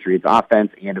the Patriots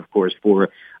offense and, of course, for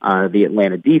the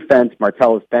Atlanta defense.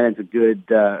 Martellus Bennett's a good,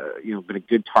 been a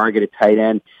good target at tight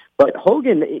end. But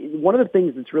Hogan, one of the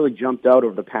things that's really jumped out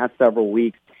over the past several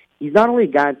weeks, he's not only a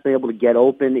guy that's been able to get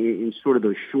open in sort of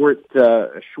those short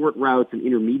routes and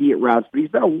intermediate routes, but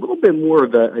he's been a little bit more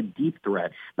of a deep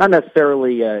threat. Not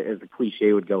necessarily, as the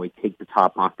cliche would go, a take the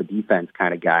top off the defense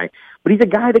kind of guy, but he's a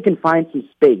guy that can find some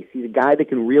space. He's a guy that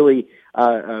can really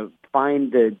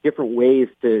find different ways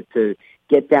to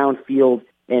get downfield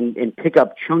and pick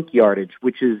up chunk yardage,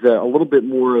 which is a little bit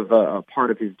more of a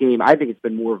part of his game. I think it's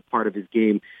been more of a part of his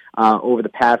game over the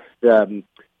past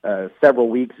several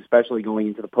weeks, especially going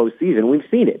into the postseason. We've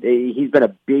seen it. He's been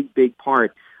a big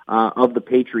part of the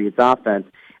Patriots offense.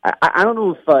 I don't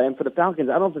know if, and for the Falcons,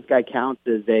 I don't know if this guy counts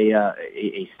as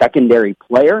a secondary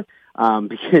player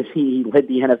because he led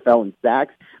the NFL in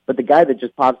sacks, but the guy that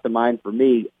just pops to mind for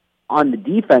me on the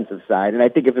defensive side, and I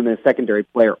think of him as a secondary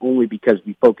player only because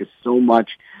we focus so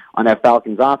much on that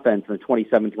Falcons offense, and the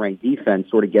 27th ranked defense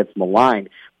sort of gets maligned.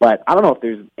 But I don't know if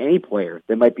there's any player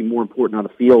that might be more important on the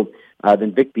field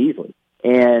than Vic Beasley.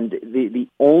 And the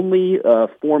only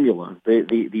formula,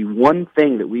 the one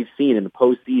thing that we've seen in the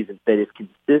postseason that has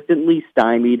consistently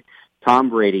stymied Tom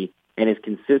Brady and has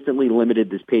consistently limited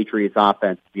this Patriots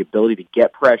offense, the ability to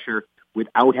get pressure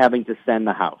without having to send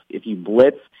the house. If you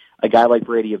blitz, a guy like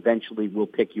Brady eventually will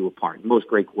pick you apart. Most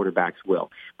great quarterbacks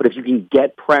will. But if you can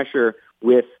get pressure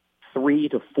with 3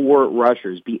 to 4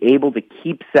 rushers, be able to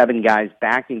keep 7 guys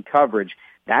back in coverage,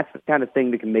 that's the kind of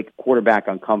thing that can make a quarterback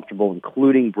uncomfortable,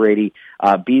 including Brady.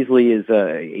 Beasley is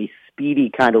a speedy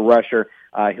kind of rusher.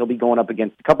 He'll be going up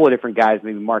against a couple of different guys,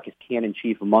 maybe Marcus Cannon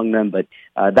chief among them, but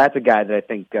that's a guy that I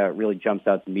think really jumps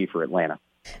out to me for Atlanta.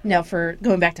 Now, for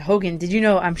going back to Hogan, did you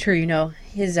know, I'm sure you know,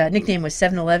 his nickname was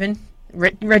 7-Eleven?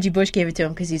 Reggie Bush gave it to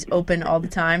him because he's open all the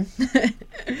time.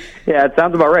 Yeah, it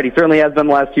sounds about right. He certainly has been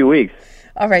the last few weeks.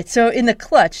 All right, so in the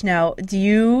clutch, now,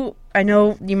 I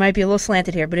know you might be a little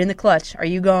slanted here, but in the clutch, are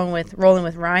you rolling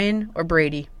with Ryan or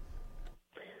Brady?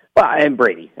 Well, and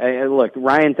Brady. Look,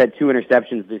 Ryan's had 2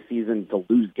 interceptions this season to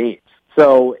lose games.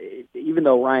 So even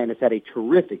though Ryan has had a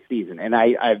terrific season, and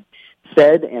I've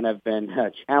said and I've been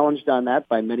challenged on that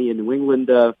by many a New England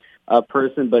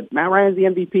person, but Matt Ryan's the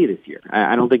MVP this year.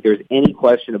 I don't think there's any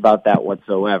question about that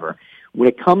whatsoever. When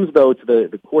it comes, though, to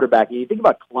the quarterback, and you think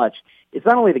about clutch, it's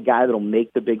not only the guy that'll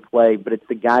make the big play, but it's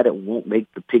the guy that won't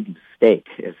make the big mistake.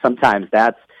 Sometimes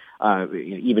that's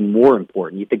even more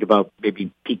important. You think about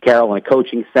maybe Pete Carroll in a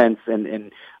coaching sense,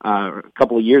 and a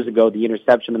couple of years ago, the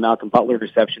interception, the Malcolm Butler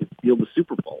interception, sealed the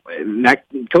Super Bowl. And that,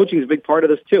 coaching is a big part of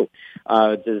this too.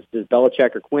 Does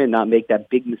Belichick or Quinn not make that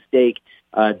big mistake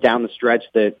down the stretch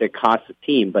that costs the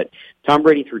team? But Tom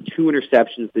Brady threw 2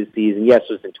 interceptions this season. Yes,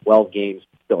 it was in 12 games.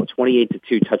 Still a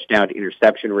 28-2 touchdown to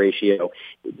interception ratio.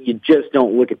 You just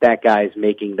don't look at that guy as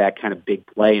making that kind of big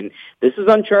play. And this is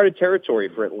uncharted territory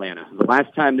for Atlanta. The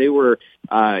last time they were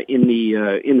in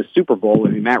the Super Bowl,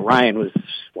 I mean, Matt Ryan was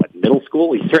middle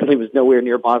school. He certainly was nowhere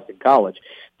near Boston College.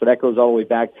 So that goes all the way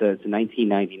back to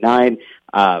 1999.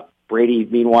 Brady,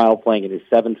 meanwhile, playing in his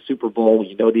 7th Super Bowl.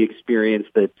 You know the experience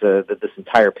that this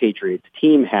entire Patriots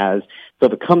team has. So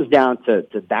if it comes down to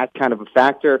that kind of a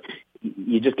factor,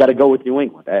 you just got to go with New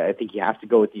England. I think you have to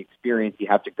go with the experience. You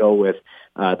have to go with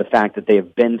the fact that they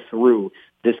have been through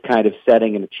this kind of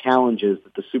setting and the challenges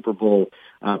that the Super Bowl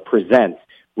presents.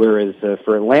 Whereas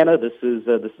for Atlanta, this is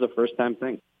a first-time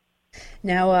thing.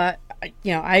 Now,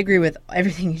 I agree with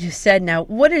everything you just said. Now,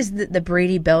 what is the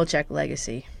Brady-Belichick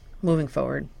legacy moving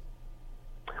forward?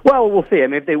 Well, we'll see. I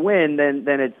mean, if they win, then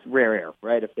it's rare air,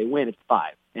 right? If they win, it's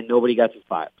 5, and nobody got to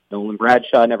 5. Nolan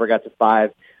Bradshaw never got to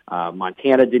 5.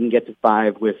 Montana didn't get to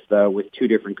 5 with 2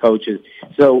 different coaches.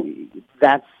 So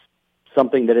that's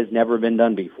something that has never been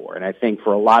done before. And I think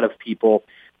for a lot of people,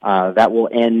 that will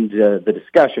end the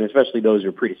discussion, especially those who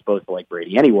are predisposed to like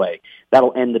Brady anyway.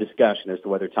 That'll end the discussion as to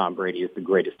whether Tom Brady is the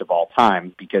greatest of all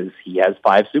time because he has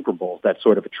 5 Super Bowls. That's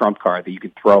sort of a trump card that you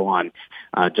could throw on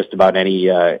just about any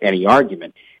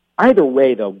argument. Either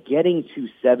way, though, getting to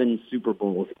 7 Super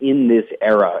Bowls in this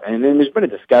era, and then there's been a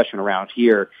discussion around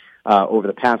here over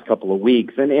the past couple of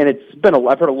weeks, and it's been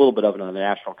I've heard a little bit of it on the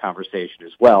national conversation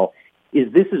as well,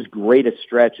 is this as great a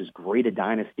stretch, as great a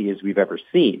dynasty as we've ever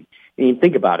seen. I mean,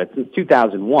 think about it. Since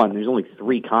 2001, there's only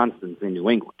 3 constants in New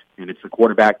England, and it's the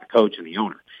quarterback, the coach, and the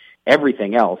owner.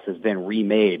 Everything else has been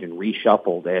remade and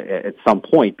reshuffled at some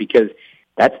point because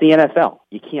that's the NFL.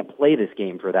 You can't play this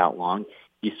game for that long.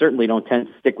 You certainly don't tend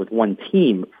to stick with one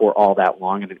team for all that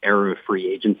long in an era of free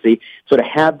agency. So to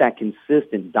have that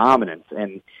consistent dominance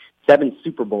and 7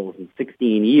 Super Bowls in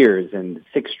 16 years and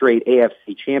 6 straight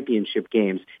AFC championship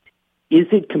games. Is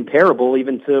it comparable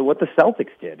even to what the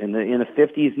Celtics did in the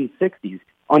 50s and 60s?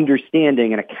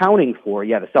 Understanding and accounting for,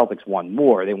 the Celtics won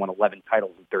more. They won 11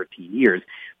 titles in 13 years,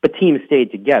 but teams stayed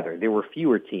together. There were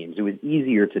fewer teams. It was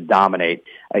easier to dominate.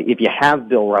 If you have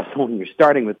Bill Russell and you're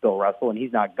starting with Bill Russell and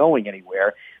he's not going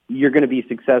anywhere, you're going to be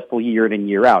successful year in and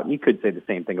year out. And you could say the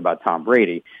same thing about Tom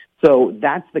Brady. So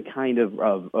that's the kind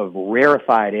of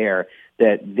rarefied air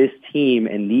that this team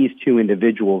and these two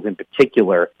individuals in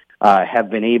particular have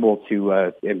been able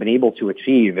to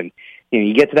achieve. And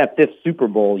you get to that 5th Super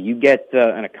Bowl, you get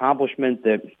an accomplishment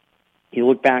that you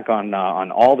look back on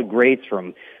all the greats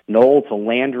from Noel to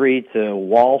Landry to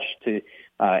Walsh to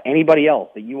anybody else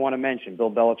that you want to mention.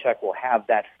 Bill Belichick will have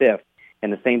that 5th,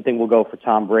 and the same thing will go for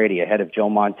Tom Brady, ahead of Joe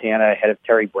Montana, ahead of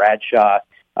Terry Bradshaw,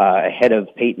 ahead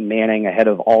of Peyton Manning, ahead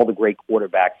of all the great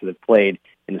quarterbacks that have played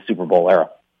in the Super Bowl era.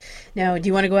 Now, do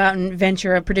you want to go out and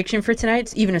venture a prediction for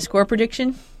tonight, even a score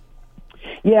prediction?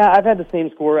 Yeah, I've had the same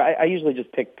score. I usually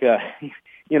just pick, I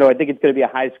think it's going to be a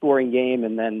high-scoring game,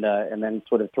 and then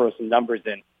sort of throw some numbers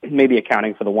in, maybe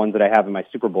accounting for the ones that I have in my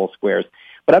Super Bowl squares.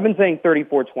 But I've been saying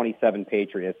 34-27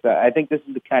 Patriots. I think this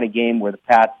is the kind of game where the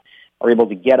Pats are able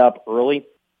to get up early,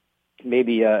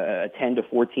 maybe a 10 to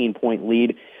 14 point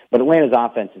lead. But Atlanta's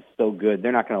offense is so good,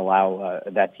 they're not going to allow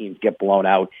that team to get blown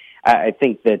out. I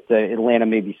think that Atlanta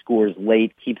maybe scores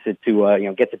late, keeps it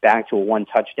to, gets it back to a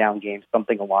 1-touchdown game,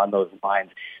 something along those lines.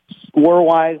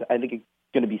 Score-wise, I think it's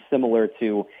going to be similar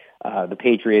to the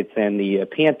Patriots and the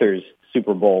Panthers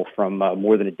Super Bowl from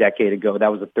more than a decade ago.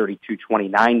 That was a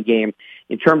 32-29 game.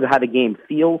 In terms of how the game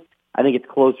feels, I think it's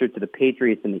closer to the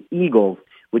Patriots and the Eagles,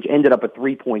 which ended up a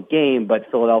 3-point game, but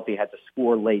Philadelphia had to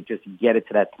score late just to get it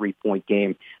to that 3-point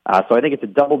game. So I think it's a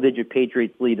double-digit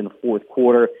Patriots lead in the fourth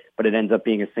quarter, but it ends up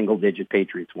being a single-digit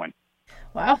Patriots win.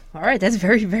 Wow. All right. That's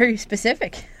very, very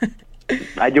specific.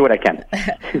 I do what I can.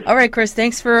 All right, Chris.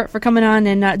 Thanks for coming on.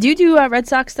 And do you do Red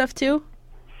Sox stuff too?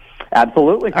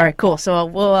 Absolutely. All right, cool. So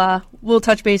we'll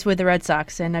touch base with the Red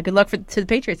Sox, and good luck to the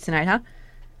Patriots tonight, huh?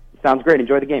 Sounds great.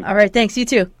 Enjoy the game. All right. Thanks. You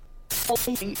too.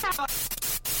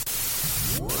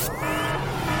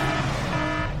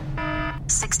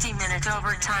 60-minute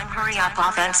overtime hurry-up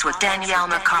offense with Danielle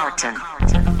McCartan.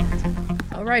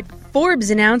 All right. Forbes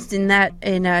announced in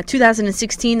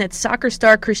 2016 that soccer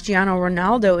star Cristiano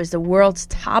Ronaldo is the world's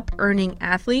top-earning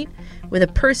athlete with a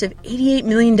purse of $88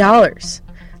 million.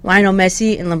 Lionel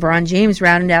Messi and LeBron James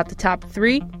rounded out the top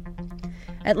 3.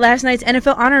 At last night's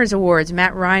NFL Honors Awards,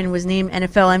 Matt Ryan was named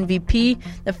NFL MVP,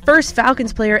 the first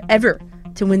Falcons player ever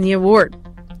to win the award.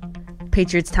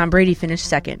 Patriots' Tom Brady finished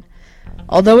second.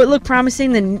 Although it looked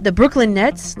promising, the Brooklyn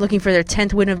Nets, looking for their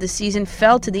 10th win of the season,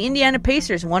 fell to the Indiana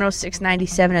Pacers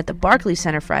 106-97 at the Barclays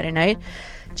Center Friday night.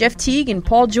 Jeff Teague and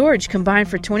Paul George combined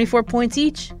for 24 points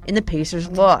each in the Pacers'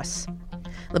 loss.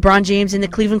 LeBron James and the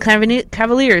Cleveland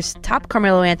Cavaliers topped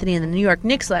Carmelo Anthony and the New York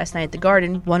Knicks last night at the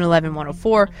Garden,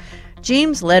 111-104.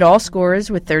 James led all scorers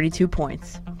with 32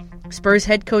 points. Spurs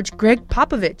head coach Greg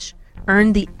Popovich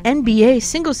earned the NBA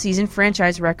single-season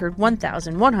franchise record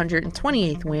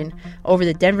 1,128th win over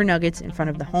the Denver Nuggets in front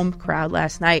of the home crowd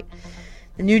last night.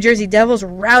 The New Jersey Devils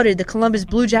routed the Columbus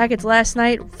Blue Jackets last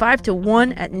night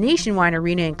 5-1 at Nationwide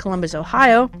Arena in Columbus,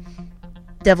 Ohio.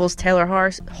 Devils' Taylor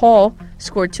Hall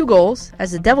scored 2 goals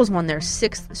as the Devils won their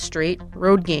 6th straight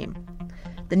road game.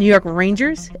 The New York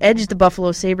Rangers edged the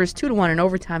Buffalo Sabres 2-1 in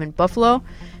overtime in Buffalo.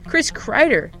 Chris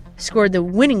Kreider scored the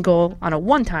winning goal on a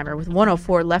one-timer with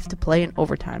 1:04 left to play in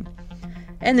overtime.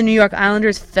 And the New York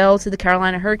Islanders fell to the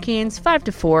Carolina Hurricanes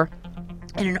 5-4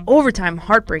 in an overtime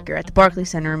heartbreaker at the Barclays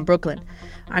Center in Brooklyn.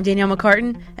 I'm Danielle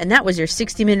McCartan, and that was your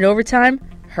 60-minute overtime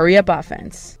hurry-up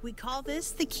offense. We call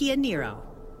this the Kia Niro.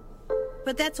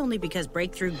 But that's only because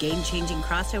breakthrough game-changing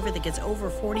crossover that gets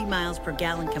over 40 miles per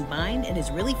gallon combined and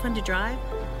is really fun to drive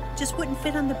just wouldn't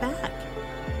fit on the back.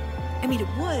 I mean, it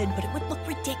would, but it would look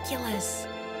ridiculous.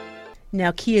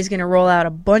 Now, Kia is going to roll out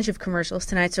a bunch of commercials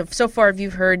tonight. So far,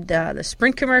 you've heard the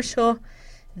Sprint commercial,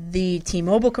 the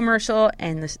T-Mobile commercial,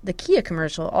 and the Kia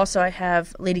commercial. Also, I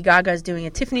have Lady Gaga's doing a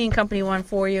Tiffany & Company one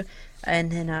for you,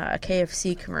 and then a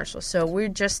KFC commercial. So we're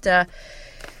just a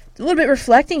little bit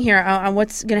reflecting here on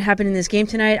what's going to happen in this game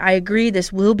tonight. I agree,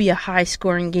 this will be a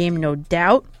high-scoring game, no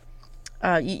doubt.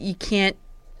 You can't,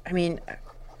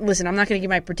 listen, I'm not going to give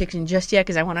my prediction just yet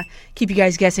because I want to keep you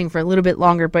guys guessing for a little bit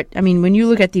longer. But, when you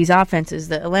look at these offenses,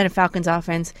 the Atlanta Falcons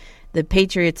offense, the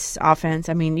Patriots offense,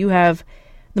 you have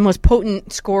the most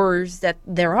potent scorers that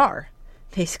there are,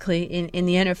 basically, in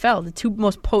the NFL. The 2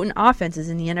 most potent offenses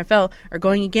in the NFL are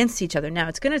going against each other. Now,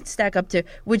 it's going to stack up to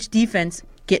which defense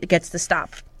gets the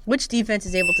stop. Which defense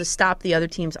is able to stop the other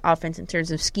team's offense in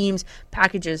terms of schemes,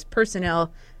 packages,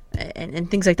 personnel, and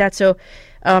things like that? So,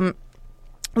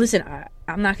 listen,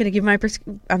 I'm not going to give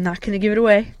I'm not going to give it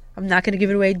away. I'm not going to give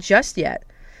it away just yet.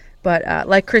 But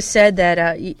like Chris said, that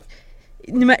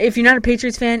if you're not a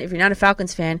Patriots fan, if you're not a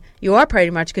Falcons fan, you are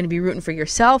pretty much going to be rooting for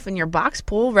yourself in your box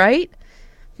pool, right?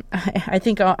 I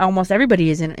think almost everybody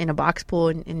is in a box pool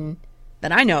in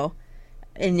that I know.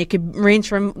 And it could range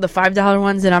from the $5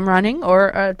 ones that I'm running,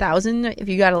 or $1,000 if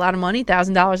you got a lot of money,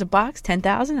 $1,000 a box,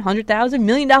 $10,000, $100,000, $1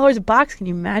 million a box. Can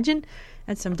you imagine?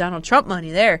 That's some Donald Trump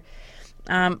money there.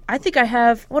 I think I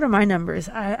have, what are my numbers?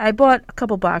 I bought a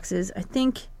couple boxes. I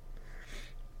think,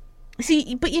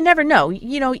 see, but you never know.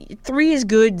 3 is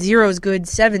good, 0 is good,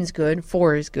 7 is good,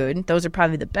 4 is good. Those are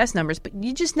probably the best numbers, but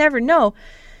you just never know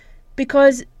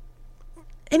because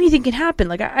anything can happen.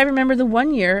 Like, I remember the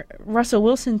one year Russell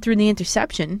Wilson threw the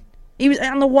interception. He was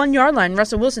on the 1 yard line.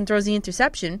 Russell Wilson throws the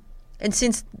interception. And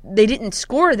since they didn't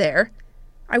score there,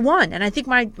 I won. And I think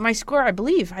my score, I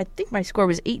think my score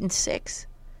was 8-6.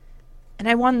 And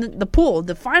I won the pool.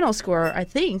 The final score, I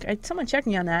think, someone checked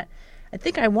me on that. I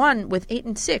think I won with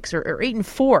 8-6 or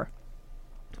 8-4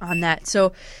 on that.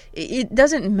 So it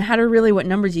doesn't matter really what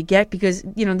numbers you get because,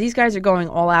 these guys are going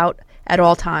all out at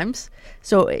all times.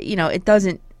 So, it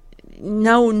doesn't,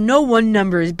 no one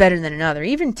number is better than another.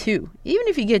 Even 2. Even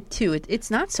if you get 2, it's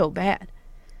not so bad.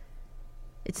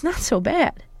 It's not so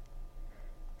bad.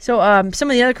 So,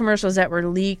 some of the other commercials that were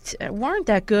leaked weren't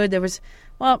that good. There was,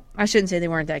 well, I shouldn't say they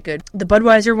weren't that good. The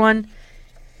Budweiser one,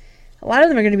 a lot of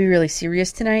them are going to be really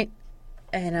serious tonight.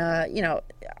 And,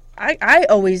 I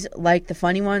always like the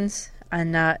funny ones.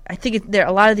 And I think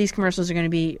a lot of these commercials are going to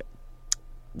be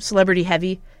celebrity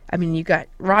heavy. I mean, you got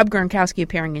Rob Gronkowski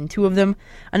appearing in 2 of them.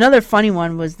 Another funny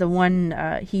one was the one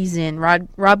he's in. Rob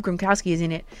Gronkowski is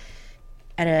in it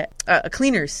at a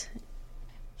cleaners.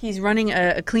 He's running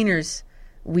a cleaners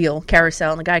wheel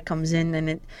carousel, and the guy comes in,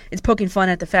 and it's poking fun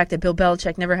at the fact that Bill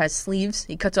Belichick never has sleeves.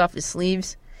 He cuts off his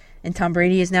sleeves, and Tom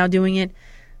Brady is now doing it.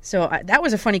 So that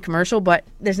was a funny commercial, but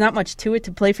there's not much to it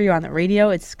to play for you on the radio.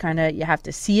 It's kind of, you have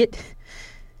to see it.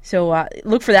 So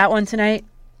look for that one tonight.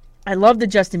 I love the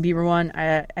Justin Bieber one.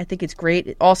 I think it's great.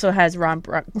 It also has Rob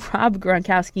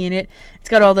Gronkowski in it. It's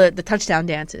got all the touchdown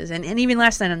dances. And even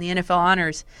last night on the NFL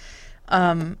Honors,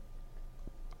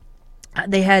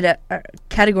 they had a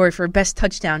category for best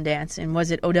touchdown dance. And was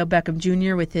it Odell Beckham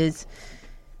Jr. with his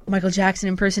Michael Jackson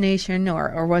impersonation?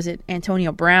 Or was it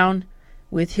Antonio Brown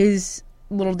with his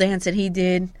little dance that he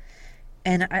did?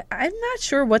 And I'm not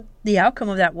sure what the outcome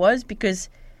of that was because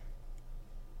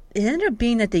it ended up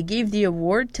being that they gave the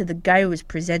award to the guy who was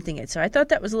presenting it. So I thought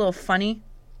that was a little funny.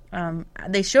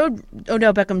 They showed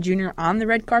Odell Beckham Jr. on the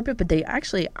red carpet, but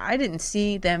I didn't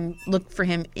see them look for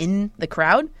him in the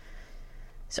crowd.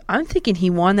 So I'm thinking he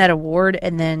won that award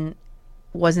and then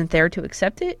wasn't there to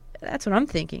accept it. That's what I'm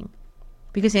thinking.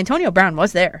 Because Antonio Brown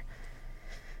was there.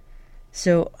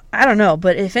 So I don't know.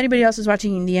 But if anybody else was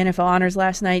watching the NFL Honors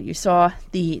last night, you saw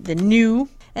the new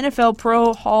NFL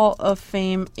Pro Hall of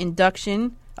Fame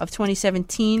induction of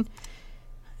 2017.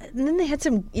 And then they had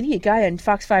some idiot guy on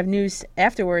Fox 5 News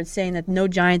afterwards saying that no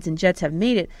Giants and Jets have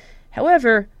made it.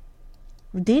 However,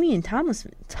 Danian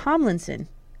Tomlinson,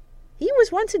 he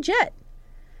was once a Jet.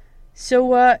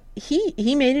 So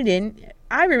he made it in.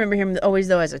 I remember him always,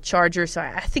 though, as a Charger, so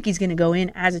I think he's going to go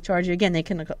in as a Charger. Again, they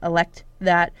can elect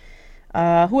that.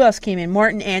 Who else came in?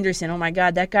 Martin Anderson. Oh, my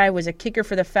God, that guy was a kicker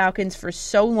for the Falcons for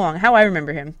so long. How I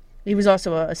remember him. He was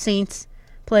also a Saints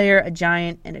player, a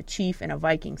Giant, and a Chief, and a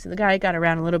Viking. So the guy got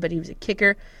around a little bit. He was a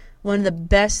kicker. One of the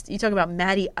best. You talk about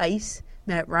Matty Ice.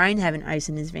 Matt Ryan having ice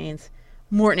in his veins.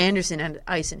 Morton Anderson had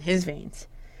ice in his veins.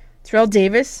 Terrell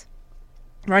Davis,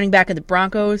 running back of the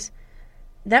Broncos.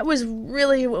 That was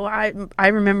really, I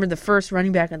remember the first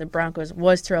running back of the Broncos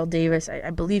was Terrell Davis. I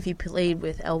believe he played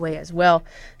with Elway as well.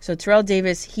 So Terrell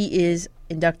Davis, he is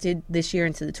inducted this year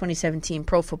into the 2017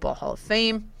 Pro Football Hall of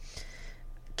Fame.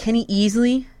 Kenny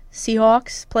Easley,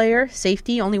 Seahawks player,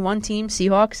 safety, only one team,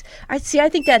 Seahawks. I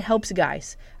think that helps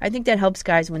guys. I think that helps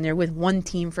guys when they're with one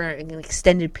team for an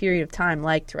extended period of time,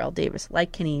 like Terrell Davis,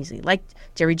 like Kenny Easley, like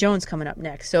Jerry Jones coming up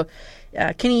next. So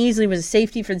Kenny Easley was a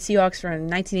safety for the Seahawks from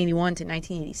 1981 to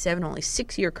 1987, only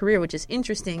 6-year career, which is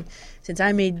interesting since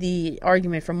I made the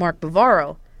argument for Mark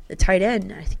Bavaro, the tight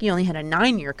end. I think he only had a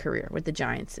 9-year career with the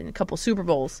Giants and a couple Super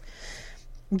Bowls.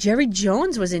 Jerry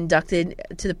Jones was inducted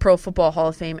to the Pro Football Hall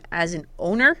of Fame as an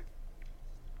owner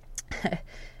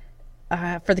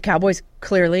for the Cowboys,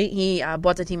 clearly. He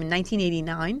bought the team in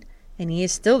 1989, and he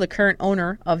is still the current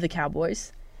owner of the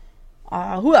Cowboys.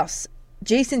 Who else?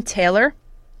 Jason Taylor,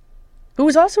 who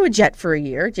was also a Jet for a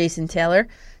year. Jason Taylor,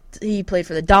 He played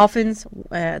for the Dolphins,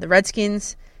 the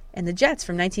Redskins, and the Jets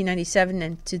from 1997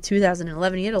 and to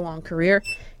 2011. He had a long career.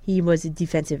 He was a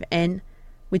defensive end.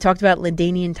 We talked about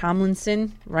LaDainian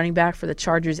Tomlinson, running back for the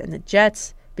Chargers and the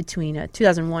Jets between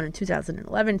 2001 and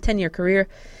 2011, 10-year career.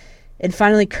 And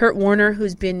finally, Kurt Warner,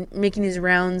 who's been making his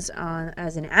rounds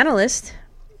as an analyst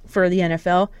for the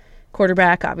NFL,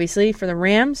 quarterback, obviously, for the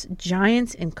Rams,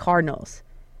 Giants, and Cardinals.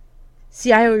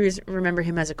 See, I always remember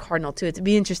him as a Cardinal, too. It'd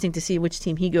be interesting to see which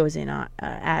team he goes in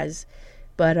as.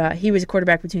 But he was a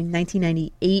quarterback between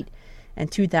 1998 and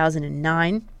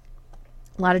 2009.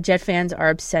 A lot of Jet fans are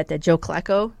upset that Joe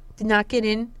Flacco did not get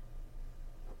in.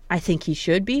 I think he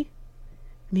should be.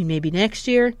 I mean, maybe next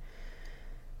year.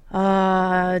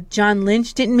 John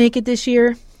Lynch didn't make it this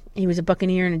year. He was a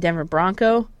Buccaneer and a Denver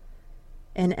Bronco.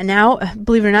 And now,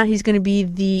 believe it or not, he's going to be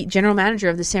the general manager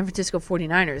of the San Francisco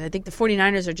 49ers. I think the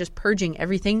 49ers are just purging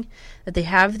everything that they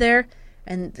have there.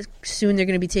 And soon they're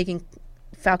going to be taking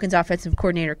Falcons offensive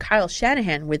coordinator Kyle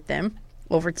Shanahan with them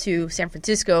over to San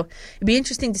Francisco. It'd be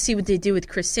interesting to see what they do with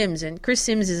Chris Sims. And Chris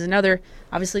Sims is another,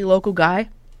 obviously, local guy.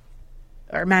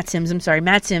 Or Matt Sims,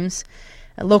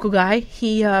 a local guy.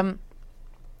 He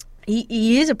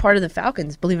is a part of the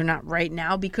Falcons, believe it or not, right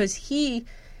now, because he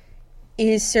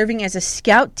is serving as a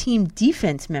scout team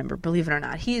defense member, believe it or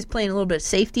not. He is playing a little bit of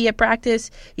safety at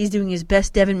practice. He's doing his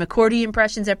best Devin McCourty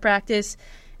impressions at practice,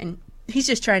 and he's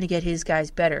just trying to get his guys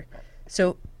better.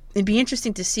 So it'd be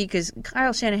interesting to see, because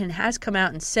Kyle Shanahan has come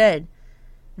out and said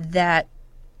that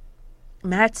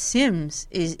Matt Sims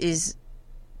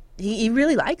he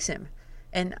really likes him.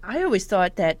 And I always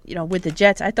thought that, with the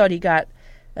Jets, I thought he got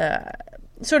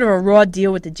sort of a raw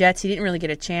deal with the Jets. He didn't really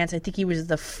get a chance. I think he was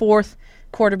the fourth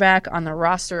quarterback on the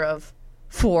roster of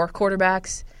 4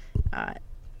 quarterbacks.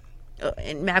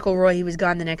 And McElroy, he was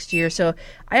gone the next year. So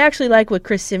I actually like what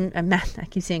I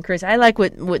keep saying Chris. I like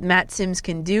what Matt Sims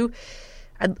can do.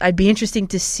 I'd be interesting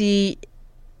to see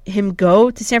him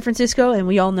go to San Francisco, and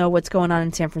we all know what's going on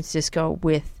in San Francisco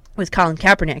with Colin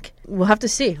Kaepernick. We'll have to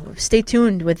see. Stay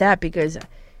tuned with that, because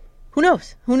who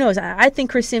knows? I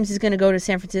think Chris Sims is going to go to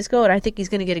San Francisco, and I think he's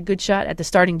going to get a good shot at the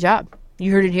starting job.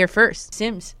 You heard it here first.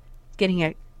 Sims getting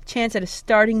a chance at a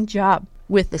starting job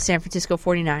with the San Francisco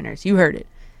 49ers. You heard it.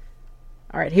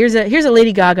 All right, here's a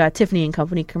Lady Gaga, Tiffany &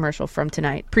 Company commercial from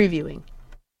tonight, previewing.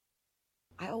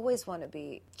 I always want to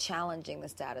be challenging the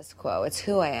status quo. It's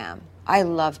who I am. I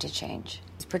love to change.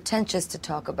 It's pretentious to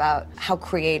talk about how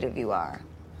creative you are.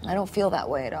 I don't feel that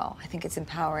way at all. I think it's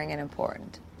empowering and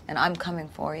important. And I'm coming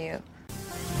for you.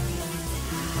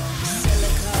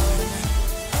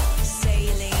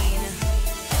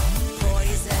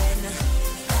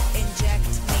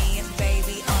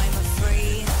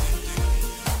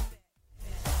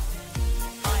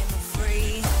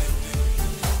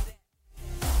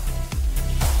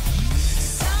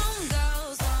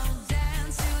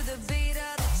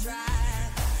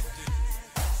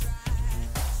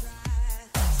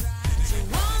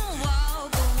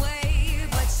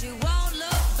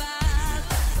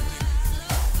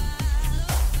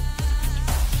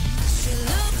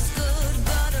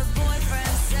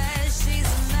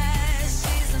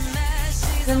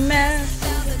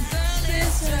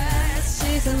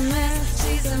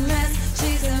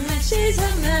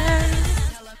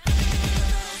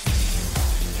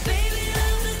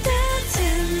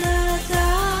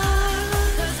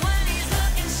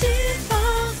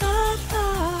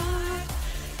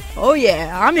 Oh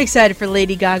yeah, I'm excited for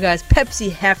Lady Gaga's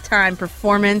Pepsi halftime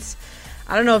performance.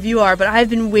 I don't know if you are, but I've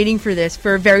been waiting for this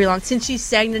for a very long. Since she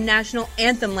sang the national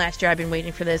anthem last year, I've been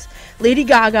waiting for this. Lady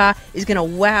Gaga is going to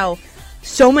wow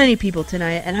so many people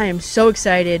tonight, and I am so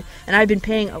excited. And I've been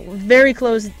paying a very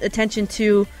close attention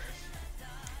to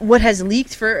what has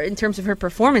leaked in terms of her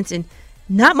performance, and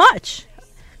not much.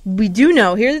 We do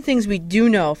know, here are the things we do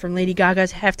know from Lady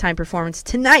Gaga's halftime performance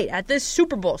tonight at this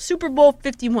Super Bowl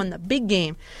 51, the big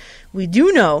game. We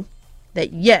do know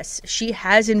that, yes, she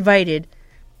has invited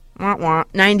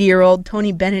 90-year-old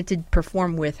Tony Bennett to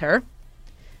perform with her.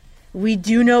 We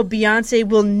do know Beyonce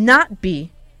will not be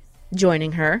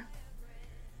joining her.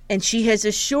 And she has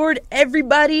assured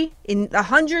everybody, in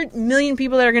 100 million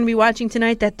people that are going to be watching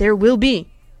tonight, that there will be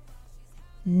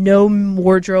no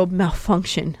wardrobe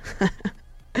malfunction.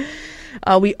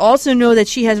 We also know that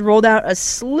she has rolled out a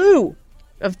slew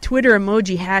of Twitter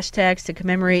emoji hashtags to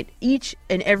commemorate each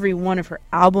and every one of her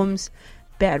albums.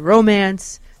 Bad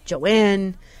Romance,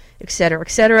 Joanne, etc.,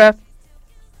 etc.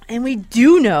 And we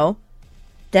do know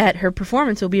that her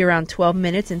performance will be around 12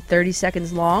 minutes and 30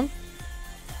 seconds long.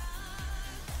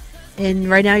 And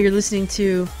right now you're listening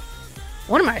to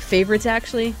one of my favorites,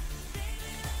 actually,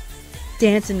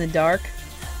 Dance in the Dark.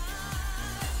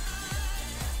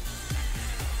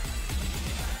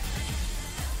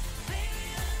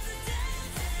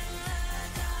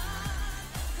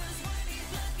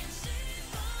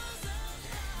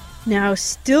 Now,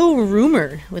 still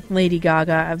rumored with Lady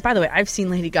Gaga. By the way, I've seen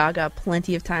Lady Gaga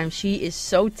plenty of times. She is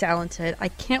so talented. I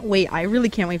can't wait. I really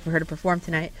can't wait for her to perform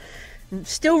tonight.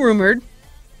 Still rumored.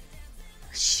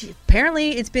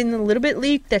 Apparently, it's been a little bit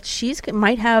leaked that she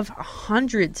might have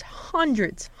hundreds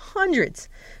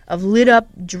of lit-up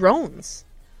drones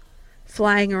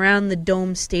flying around the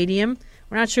Dome Stadium.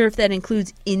 We're not sure if that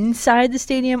includes inside the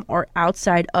stadium or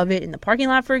outside of it in the parking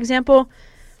lot, for example.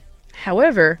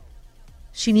 However,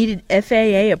 she needed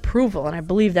FAA approval, and I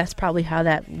believe that's probably how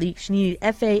that leaked. She needed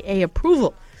FAA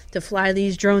approval to fly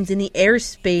these drones in the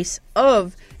airspace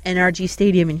of NRG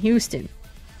Stadium in Houston.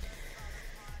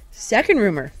 Second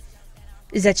rumor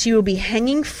is that she will be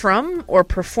hanging from or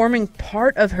performing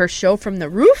part of her show from the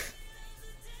roof.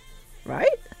 Right?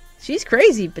 She's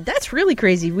crazy, but that's really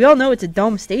crazy. We all know it's a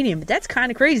Dome Stadium, but that's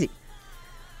kind of crazy.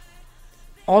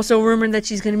 Also rumored that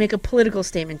she's going to make a political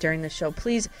statement during the show.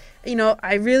 Please,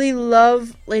 I really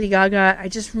love Lady Gaga. I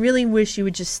just really wish she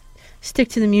would just stick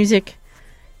to the music,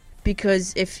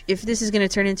 because if this is going to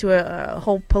turn into a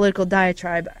whole political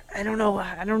diatribe, I don't know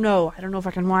if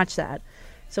I can watch that.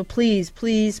 So please,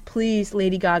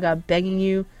 Lady Gaga, begging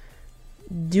you,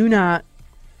 do not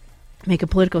make a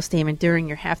political statement during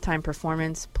your halftime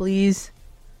performance. Please.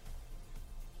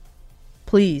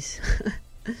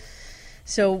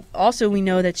 So also we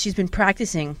know that she's been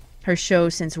practicing her show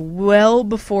since well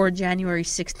before January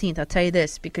 16th. I'll tell you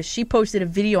this, because she posted a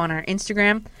video on her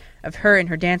Instagram of her and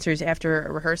her dancers after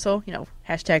a rehearsal,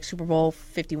 hashtag Super Bowl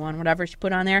 51, whatever she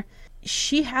put on there.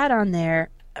 She had on there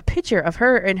a picture of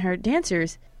her and her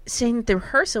dancers saying that the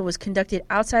rehearsal was conducted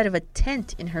outside of a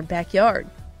tent in her backyard.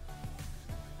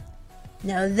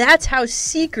 Now that's how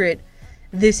secret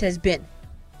this has been.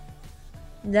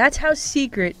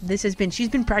 She's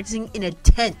been practicing in a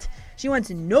tent. She wants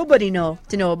nobody to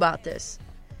know about this.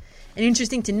 And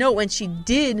interesting to note, when she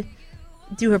did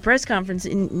do her press conference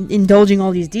indulging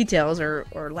all these details or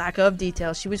lack of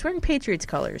details, she was wearing Patriots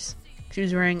colors. She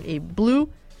was wearing a blue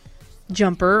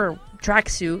jumper or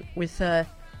tracksuit with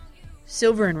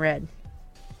silver and red.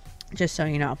 Just so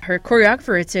you know. Her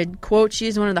choreographer had said, quote, "She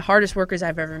is one of the hardest workers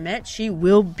I've ever met. She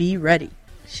will be ready."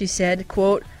 She said,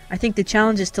 quote, "I think the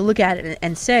challenge is to look at it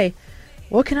and say,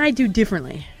 what can I do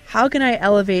differently? How can I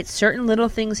elevate certain little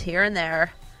things here and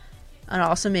there and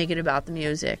also make it about the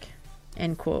music?"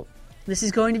 End quote. This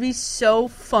is going to be so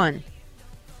fun.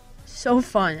 So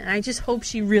fun. And I just hope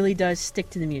she really does stick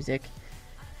to the music,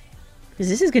 because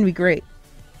this is going to be great.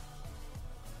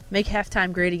 Make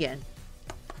halftime great again.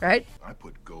 Right? I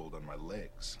put gold on my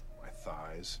legs, my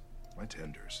thighs, my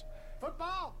tenders.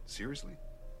 Football! Seriously?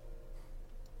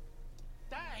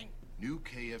 Dang! New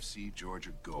KFC Georgia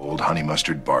Gold Honey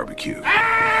Mustard Barbecue.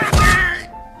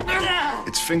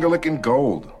 It's finger-licking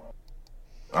gold.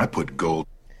 I put gold.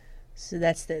 So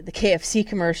that's the KFC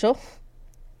commercial.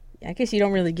 I guess you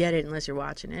don't really get it unless you're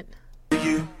watching it.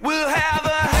 We'll have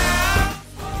a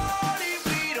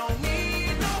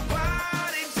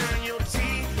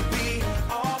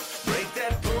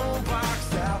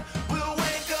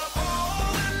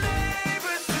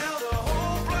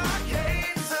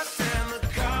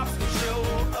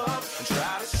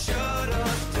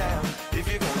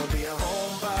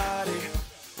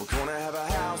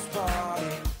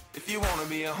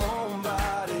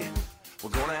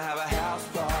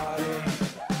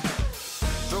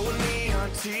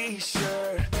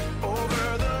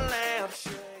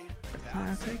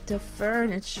the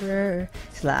furniture,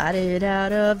 slide it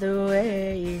out of the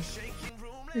way.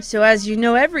 So as you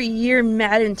know, every year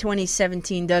Madden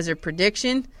 2017 does a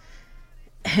prediction,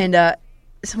 and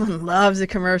someone loves the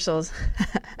commercials.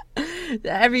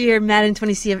 Every year Madden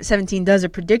 2017 does a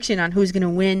prediction on who's going to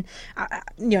win.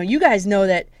 You guys know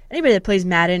that anybody that plays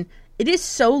Madden, it is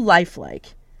so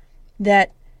lifelike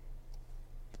that,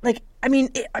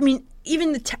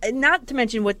 even not to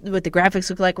mention what the graphics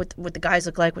look like, what the guys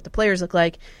look like, what the players look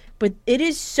like, but it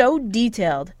is so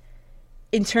detailed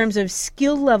in terms of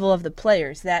skill level of the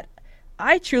players that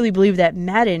I truly believe that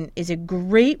Madden is a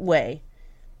great way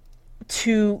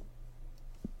to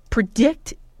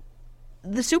predict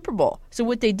the Super Bowl. So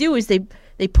what they do is they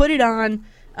put it on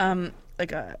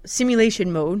like a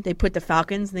simulation mode. They put the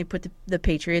Falcons and they put the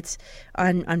Patriots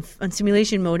on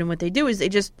simulation mode, and what they do is they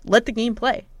just let the game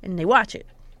play and they watch it.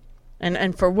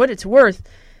 And for what it's worth,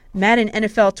 Madden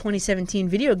NFL 2017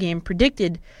 video game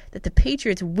predicted that the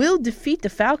Patriots will defeat the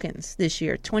Falcons this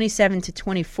year,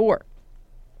 27-24.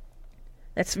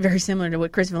 That's very similar to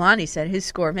what Chris Villani said, his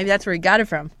score. Maybe that's where he got it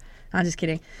from. I'm just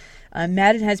kidding.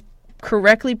 Madden has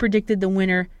correctly predicted the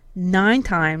winner 9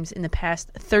 times in the past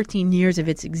 13 years of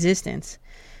its existence.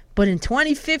 But in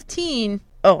 2015,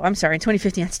 I'm sorry, in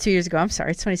 2015, that's 2 years ago. I'm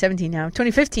sorry, it's 2017 now.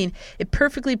 2015, it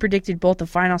perfectly predicted both the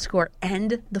final score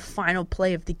and the final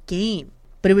play of the game.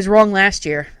 But it was wrong last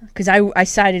year because I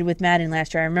sided with Madden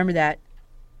last year. I remember that.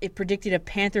 It predicted a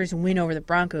Panthers win over the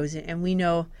Broncos, and we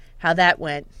know how that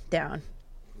went down.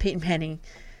 Peyton Manning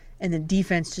and the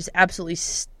defense just absolutely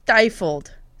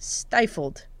stifled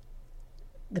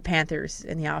the Panthers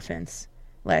and the offense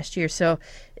last year. So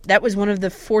that was one of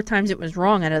the 4 times it was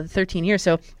wrong out of the 13 years.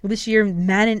 So this year,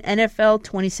 Madden NFL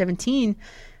 2017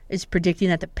 is predicting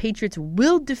that the Patriots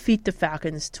will defeat the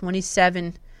Falcons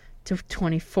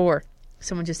 27-24.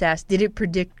 Someone just asked, did it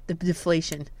predict the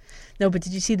deflation? No, but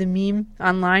did you see the meme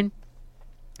online?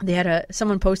 They had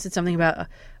someone posted something about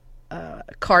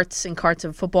carts and carts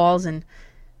of footballs, and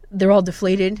they're all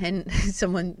deflated. And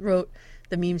someone wrote,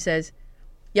 the meme says,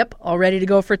 "Yep, all ready to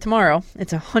go for tomorrow."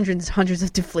 It's hundreds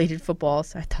of deflated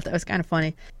footballs. I thought that was kind of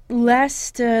funny.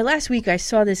 Last week I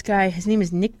saw this guy. His name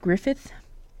is Nick Griffith.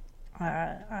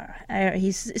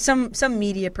 He's some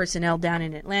media personnel down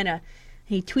in Atlanta.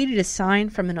 He tweeted a sign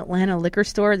from an Atlanta liquor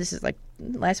store. This is like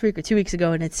last week or 2 weeks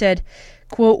ago, and it said,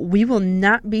 quote, "We will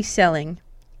not be selling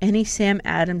any Sam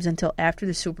Adams until after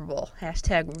the Super Bowl.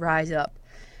 #RiseUp."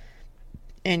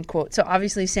 End quote. So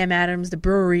obviously Sam Adams, the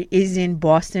brewery, is in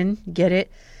Boston. Get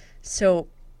it? So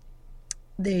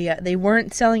they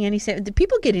weren't selling any Sam. Did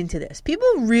people get into this? People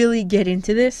really get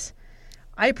into this.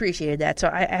 I appreciated that. So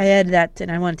I added that, and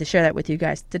I wanted to share that with you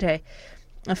guys today.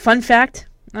 A fun fact.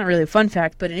 Not really a fun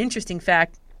fact, but an interesting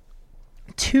fact.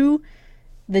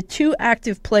 The two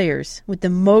active players with the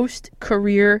most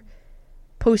career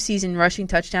postseason rushing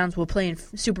touchdowns will play in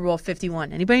Super Bowl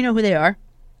 51. Anybody know who they are?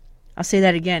 I'll say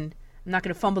that again. I'm not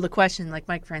going to fumble the question like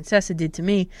Mike Francesa did to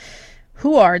me.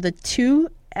 Who are the 2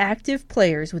 active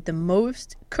players with the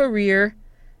most career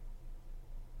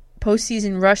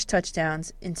postseason rush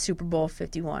touchdowns in Super Bowl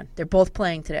 51? They're both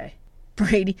playing today.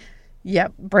 Brady.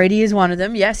 Yep, Brady is one of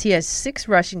them. Yes, he has 6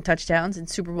 rushing touchdowns in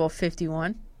Super Bowl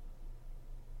 51.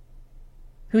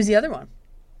 Who's the other one?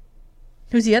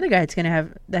 Who's the other guy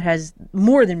that has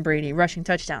more than Brady rushing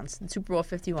touchdowns in Super Bowl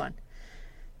 51?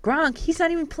 Gronk. He's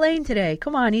not even playing today.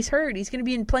 Come on, he's hurt. He's going to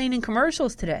be playing in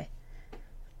commercials today.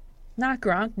 Not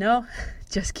Gronk, no.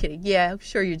 Just kidding. Yeah, I'm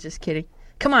sure you're just kidding.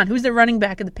 Come on, who's the running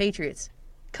back of the Patriots?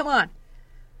 Come on.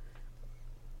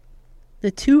 The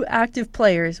 2 active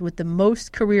players with the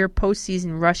most career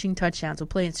postseason rushing touchdowns will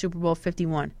play in Super Bowl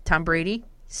 51. Tom Brady,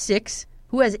 6.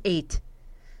 Who has 8?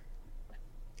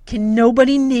 Can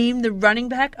nobody name the running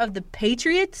back of the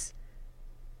Patriots?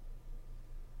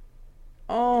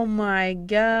 Oh, my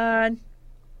God.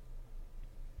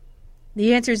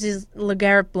 The answer is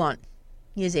LeGarrette Blount.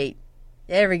 He has 8.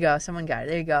 There we go. Someone got it.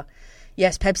 There you go.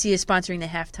 Yes, Pepsi is sponsoring the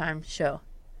halftime show.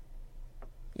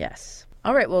 Yes.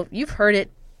 All right, well, you've heard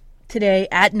it today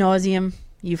ad nauseum.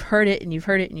 You've heard it, and you've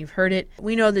heard it, and you've heard it.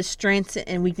 We know the strengths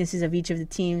and weaknesses of each of the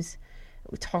teams.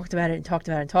 We talked about it and talked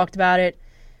about it and talked about it.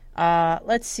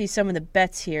 Let's see some of the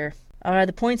bets here.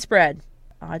 The point spread.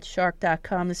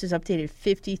 Oddshark.com. This was updated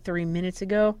 53 minutes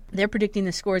ago. They're predicting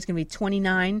the score is going to be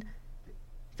 29.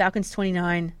 Falcons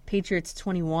 29. Patriots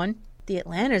 21. The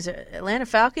Atlanta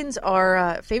Falcons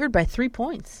are favored by 3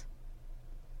 points.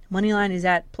 Moneyline is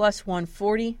at plus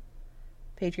 140.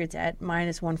 Patriots at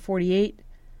minus 148.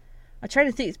 I try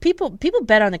to think. People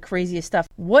bet on the craziest stuff.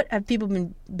 What have people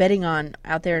been betting on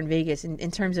out there in Vegas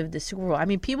in terms of the Super Bowl? I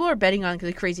mean, people are betting on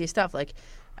the craziest stuff. Like,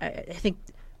 I think,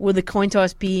 will the coin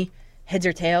toss be heads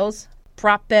or tails?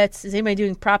 Prop bets. Is anybody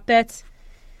doing prop bets?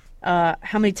 How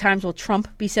many times will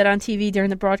Trump be said on TV during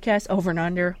the broadcast? Over and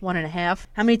under 1.5.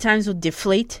 How many times will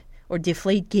deflate or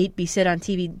Deflategate be said on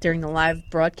TV during the live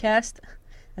broadcast?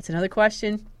 That's another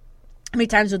question. How many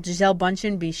times will Gisele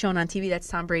Bündchen be shown on TV? That's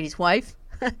Tom Brady's wife.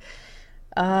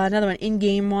 Another one.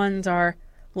 In-game ones are,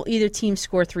 will either team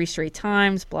score 3 straight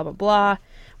times? Blah, blah, blah.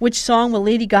 Which song will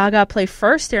Lady Gaga play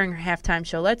first during her halftime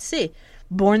show? Let's see.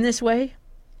 Born This Way,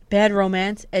 Bad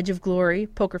Romance, Edge of Glory,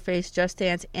 Poker Face, Just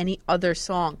Dance, any other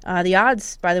song. The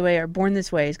odds, by the way, are Born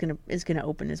This Way is gonna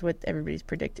open, is what everybody's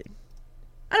predicted.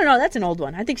 I don't know. That's an old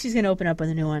one. I think she's going to open up with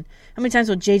a new one. How many times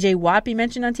will J.J. Watt be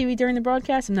mentioned on TV during the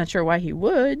broadcast? I'm not sure why he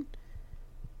would.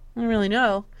 I don't really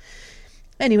know.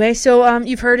 Anyway, so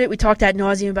you've heard it. We talked ad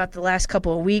nauseum about the last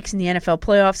couple of weeks in the NFL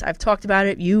playoffs. I've talked about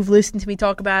it. You've listened to me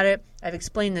talk about it. I've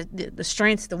explained the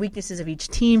strengths, the weaknesses of each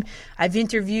team. I've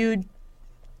interviewed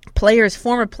players,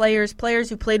 former players, players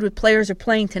who played with players who are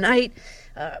playing tonight,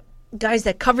 guys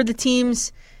that covered the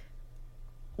teams.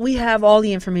 We have all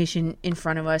the information in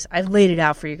front of us. I've laid it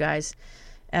out for you guys.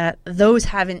 Those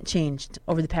haven't changed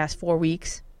over the past 4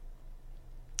 weeks,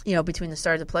 between the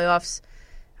start of the playoffs.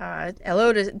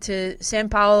 Hello to Sao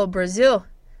Paulo, Brazil.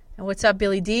 And what's up,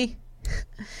 Billy D?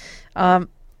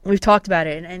 We've talked about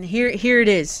it, and here it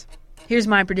is. Here's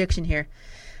my prediction here.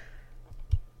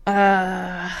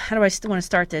 How do I want to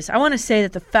start this? I want to say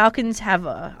that the Falcons have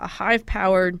a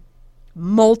high-powered,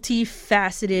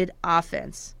 multifaceted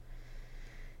offense.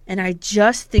 And I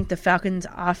just think the Falcons'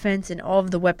 offense and all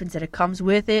of the weapons that it comes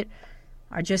with it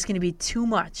are just going to be too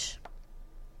much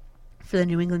for the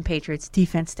New England Patriots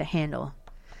defense to handle.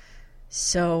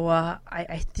 So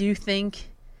I do think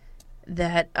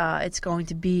that it's going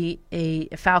to be a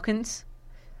Falcons.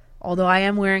 Although I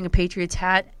am wearing a Patriots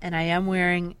hat and I am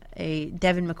wearing a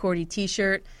Devin McCourty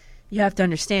t-shirt, you have to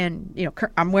understand,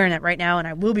 I'm wearing that right now and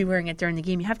I will be wearing it during the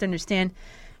game. You have to understand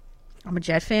I'm a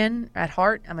Jet fan at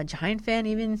heart. I'm a Giant fan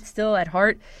even still at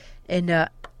heart. And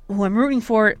who I'm rooting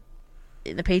for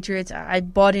in the Patriots, I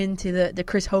bought into the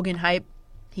Chris Hogan hype.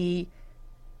 He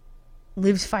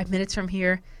lives 5 minutes from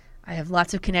here. I have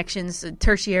lots of connections,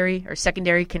 tertiary or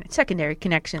secondary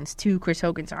connections to Chris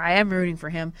Hogan. So I am rooting for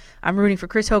him. I'm rooting for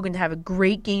Chris Hogan to have a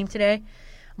great game today.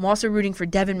 I'm also rooting for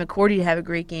Devin McCourty to have a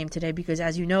great game today because,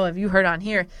 as you know, if you heard on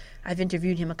here, I've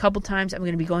interviewed him a couple times. I'm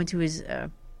going to be going to his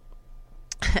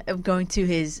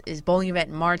his bowling event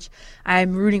in March.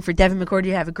 I'm rooting for Devin McCourty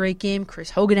to have a great game,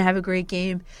 Chris Hogan to have a great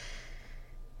game.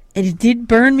 And it did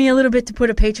burn me a little bit to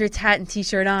put a Patriots hat and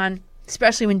t-shirt on,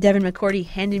 especially when Devin McCourty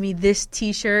handed me this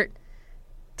t-shirt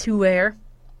to wear.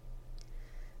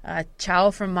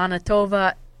 Ciao from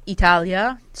Manitoba,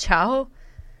 Italia. Ciao.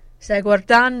 Stai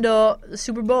guardando the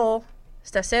Super Bowl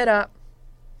stasera.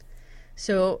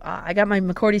 So I got my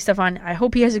McCourty stuff on. I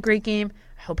hope he has a great game.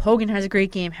 I hope Hogan has a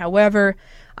great game. However,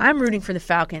 I'm rooting for the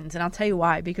Falcons, and I'll tell you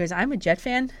why. Because I'm a Jet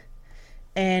fan,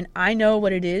 and I know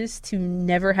what it is to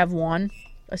never have won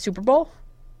a Super Bowl.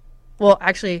 Well,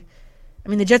 actually,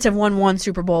 the Jets have won one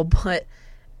Super Bowl, but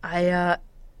I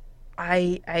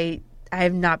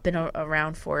have not been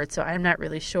around for it, so I'm not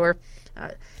really sure.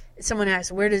 Someone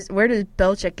asked, where does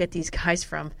Belichick get these guys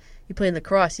from? He played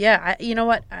lacrosse. Yeah, you know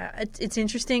what? It's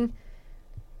interesting.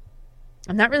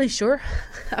 I'm not really sure.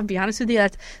 I'll be honest with you.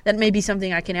 That may be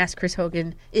something I can ask Chris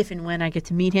Hogan if and when I get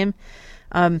to meet him.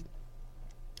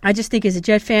 I just think as a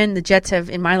Jet fan, the Jets have,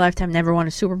 in my lifetime, never won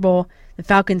a Super Bowl. The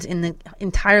Falcons, in the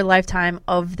entire lifetime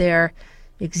of their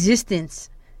existence,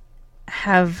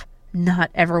 have not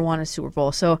ever won a Super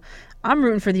Bowl. So I'm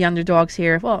rooting for the underdogs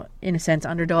here. Well, in a sense,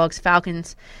 underdogs,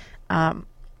 Falcons,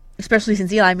 especially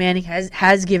since Eli Manning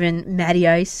has given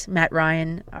Matt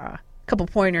Ryan, a couple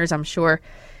pointers, I'm sure.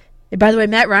 And by the way,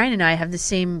 Matt Ryan and I have the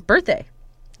same birthday,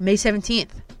 May 17th.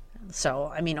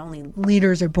 So, only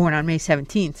leaders are born on May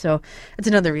 17th. So that's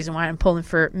another reason why I'm pulling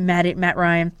for Matt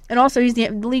Ryan. And also, he's the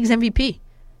league's MVP.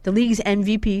 The league's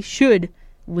MVP should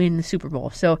win the Super Bowl.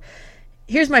 So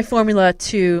here's my formula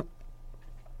to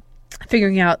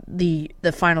figuring out the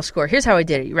final score. Here's how I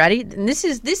did it. You ready? And this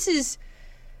is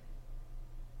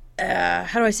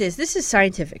how do I say this? This is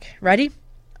scientific. Ready?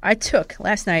 I took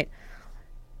last night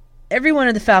every one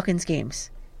of the Falcons games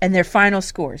and their final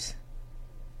scores,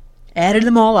 added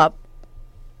them all up,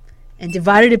 and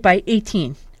divided it by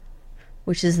 18,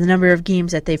 which is the number of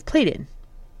games that they've played in.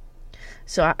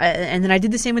 So, and then I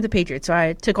did the same with the Patriots. So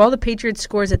I took all the Patriots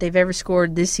scores that they've ever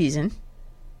scored this season,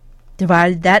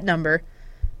 divided that number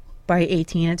by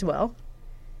 18 as well,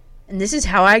 and this is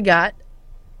how I got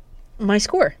my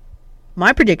score.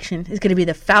 My prediction is going to be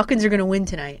the Falcons are going to win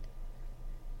tonight,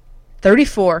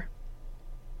 34-28.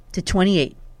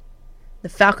 The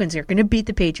Falcons are going to beat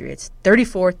the Patriots,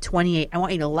 34-28. I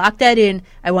want you to lock that in.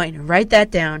 I want you to write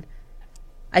that down.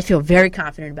 I feel very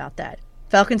confident about that.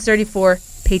 Falcons 34,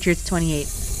 Patriots 28.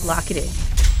 Lock it in.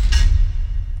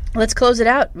 Let's close it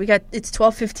out. It's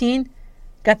 12:15.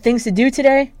 Got things to do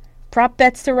today. Prop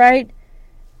bets to write.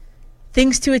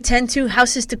 Things to attend to.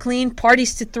 Houses to clean.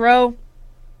 Parties to throw.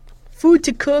 Food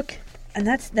to cook. And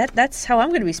that's how I'm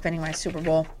going to be spending my Super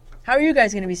Bowl. How are you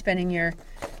guys going to be spending your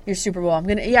Super Bowl? I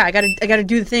gotta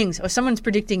do the things. Oh, someone's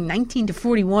predicting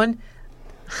 19-41.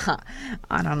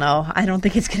 I don't know. I don't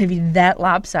think it's going to be that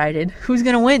lopsided. Who's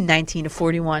going to win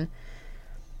 19-41?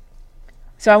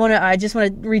 So I just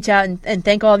want to reach out and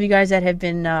thank all of you guys that have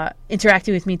been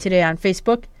interacting with me today on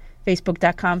Facebook,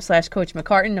 facebook.com/Coach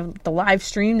McCartan, the live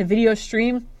stream, the video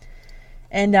stream,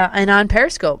 and on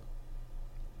Periscope.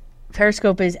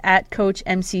 Periscope is at Coach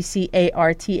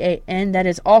MCCARTAN. That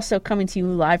is also coming to you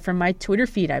live from my Twitter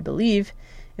feed, I believe,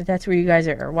 if that's where you guys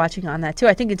are watching on that too.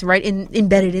 I think it's right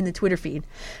embedded in the Twitter feed.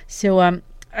 So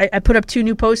I put up 2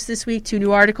 new posts this week, 2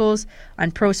 new articles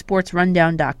on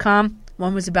ProSportsRundown.com.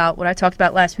 One was about what I talked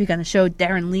about last week on the show,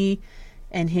 Darren Lee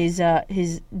and his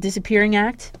disappearing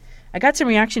act. I got some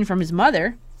reaction from his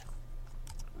mother.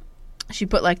 she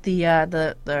put like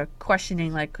the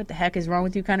questioning, like, what the heck is wrong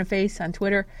with you kind of face on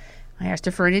Twitter. I asked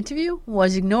her for an interview,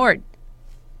 was ignored.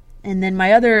 And then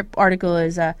my other article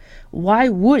is, why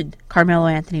would Carmelo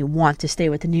Anthony want to stay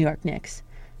with the New York Knicks?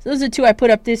 So those are two I put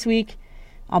up this week.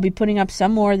 I'll be putting up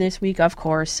some more this week, of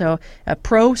course. So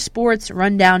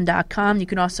prosportsrundown.com. You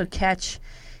can also catch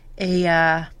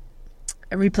a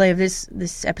replay of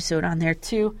this episode on there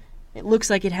too. It looks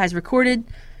like it has recorded.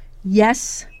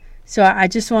 Yes. So I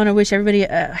just want to wish everybody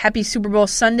a happy Super Bowl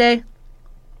Sunday.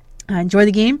 Enjoy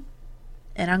the game.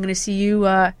 And I'm going to see you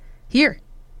here.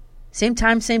 Same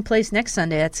time, same place next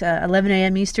Sunday. That's 11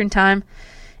 a.m. Eastern Time.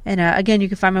 And again, you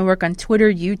can find my work on Twitter,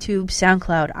 YouTube,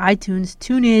 SoundCloud, iTunes,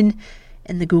 TuneIn,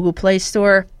 and the Google Play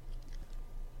Store.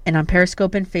 And on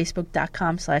Periscope and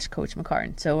Facebook.com/Coach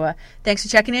McCartan. So thanks for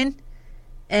checking in.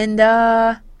 And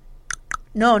no,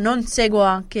 non seguo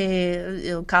anche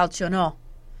il calcio, no.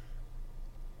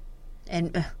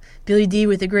 And Billy D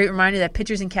with a great reminder that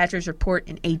pitchers and catchers report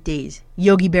in 8 days.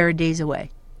 Yogi Berra days away.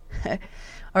 All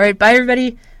right, bye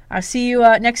everybody. I'll see you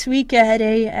next week at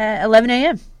 11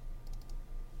 a.m.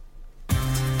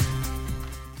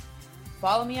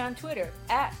 Follow me on Twitter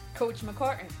at Coach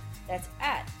McCartan. That's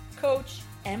at Coach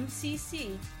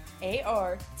MCCARTAN.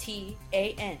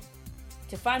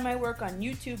 To find my work on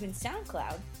YouTube and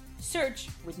SoundCloud, search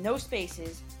with no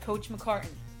spaces Coach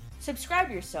McCartan. Subscribe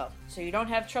yourself so you don't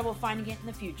have trouble finding it in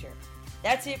the future.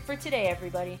 That's it for today,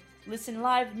 everybody. Listen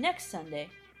live next Sunday,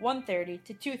 1:30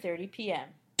 to 2:30 p.m.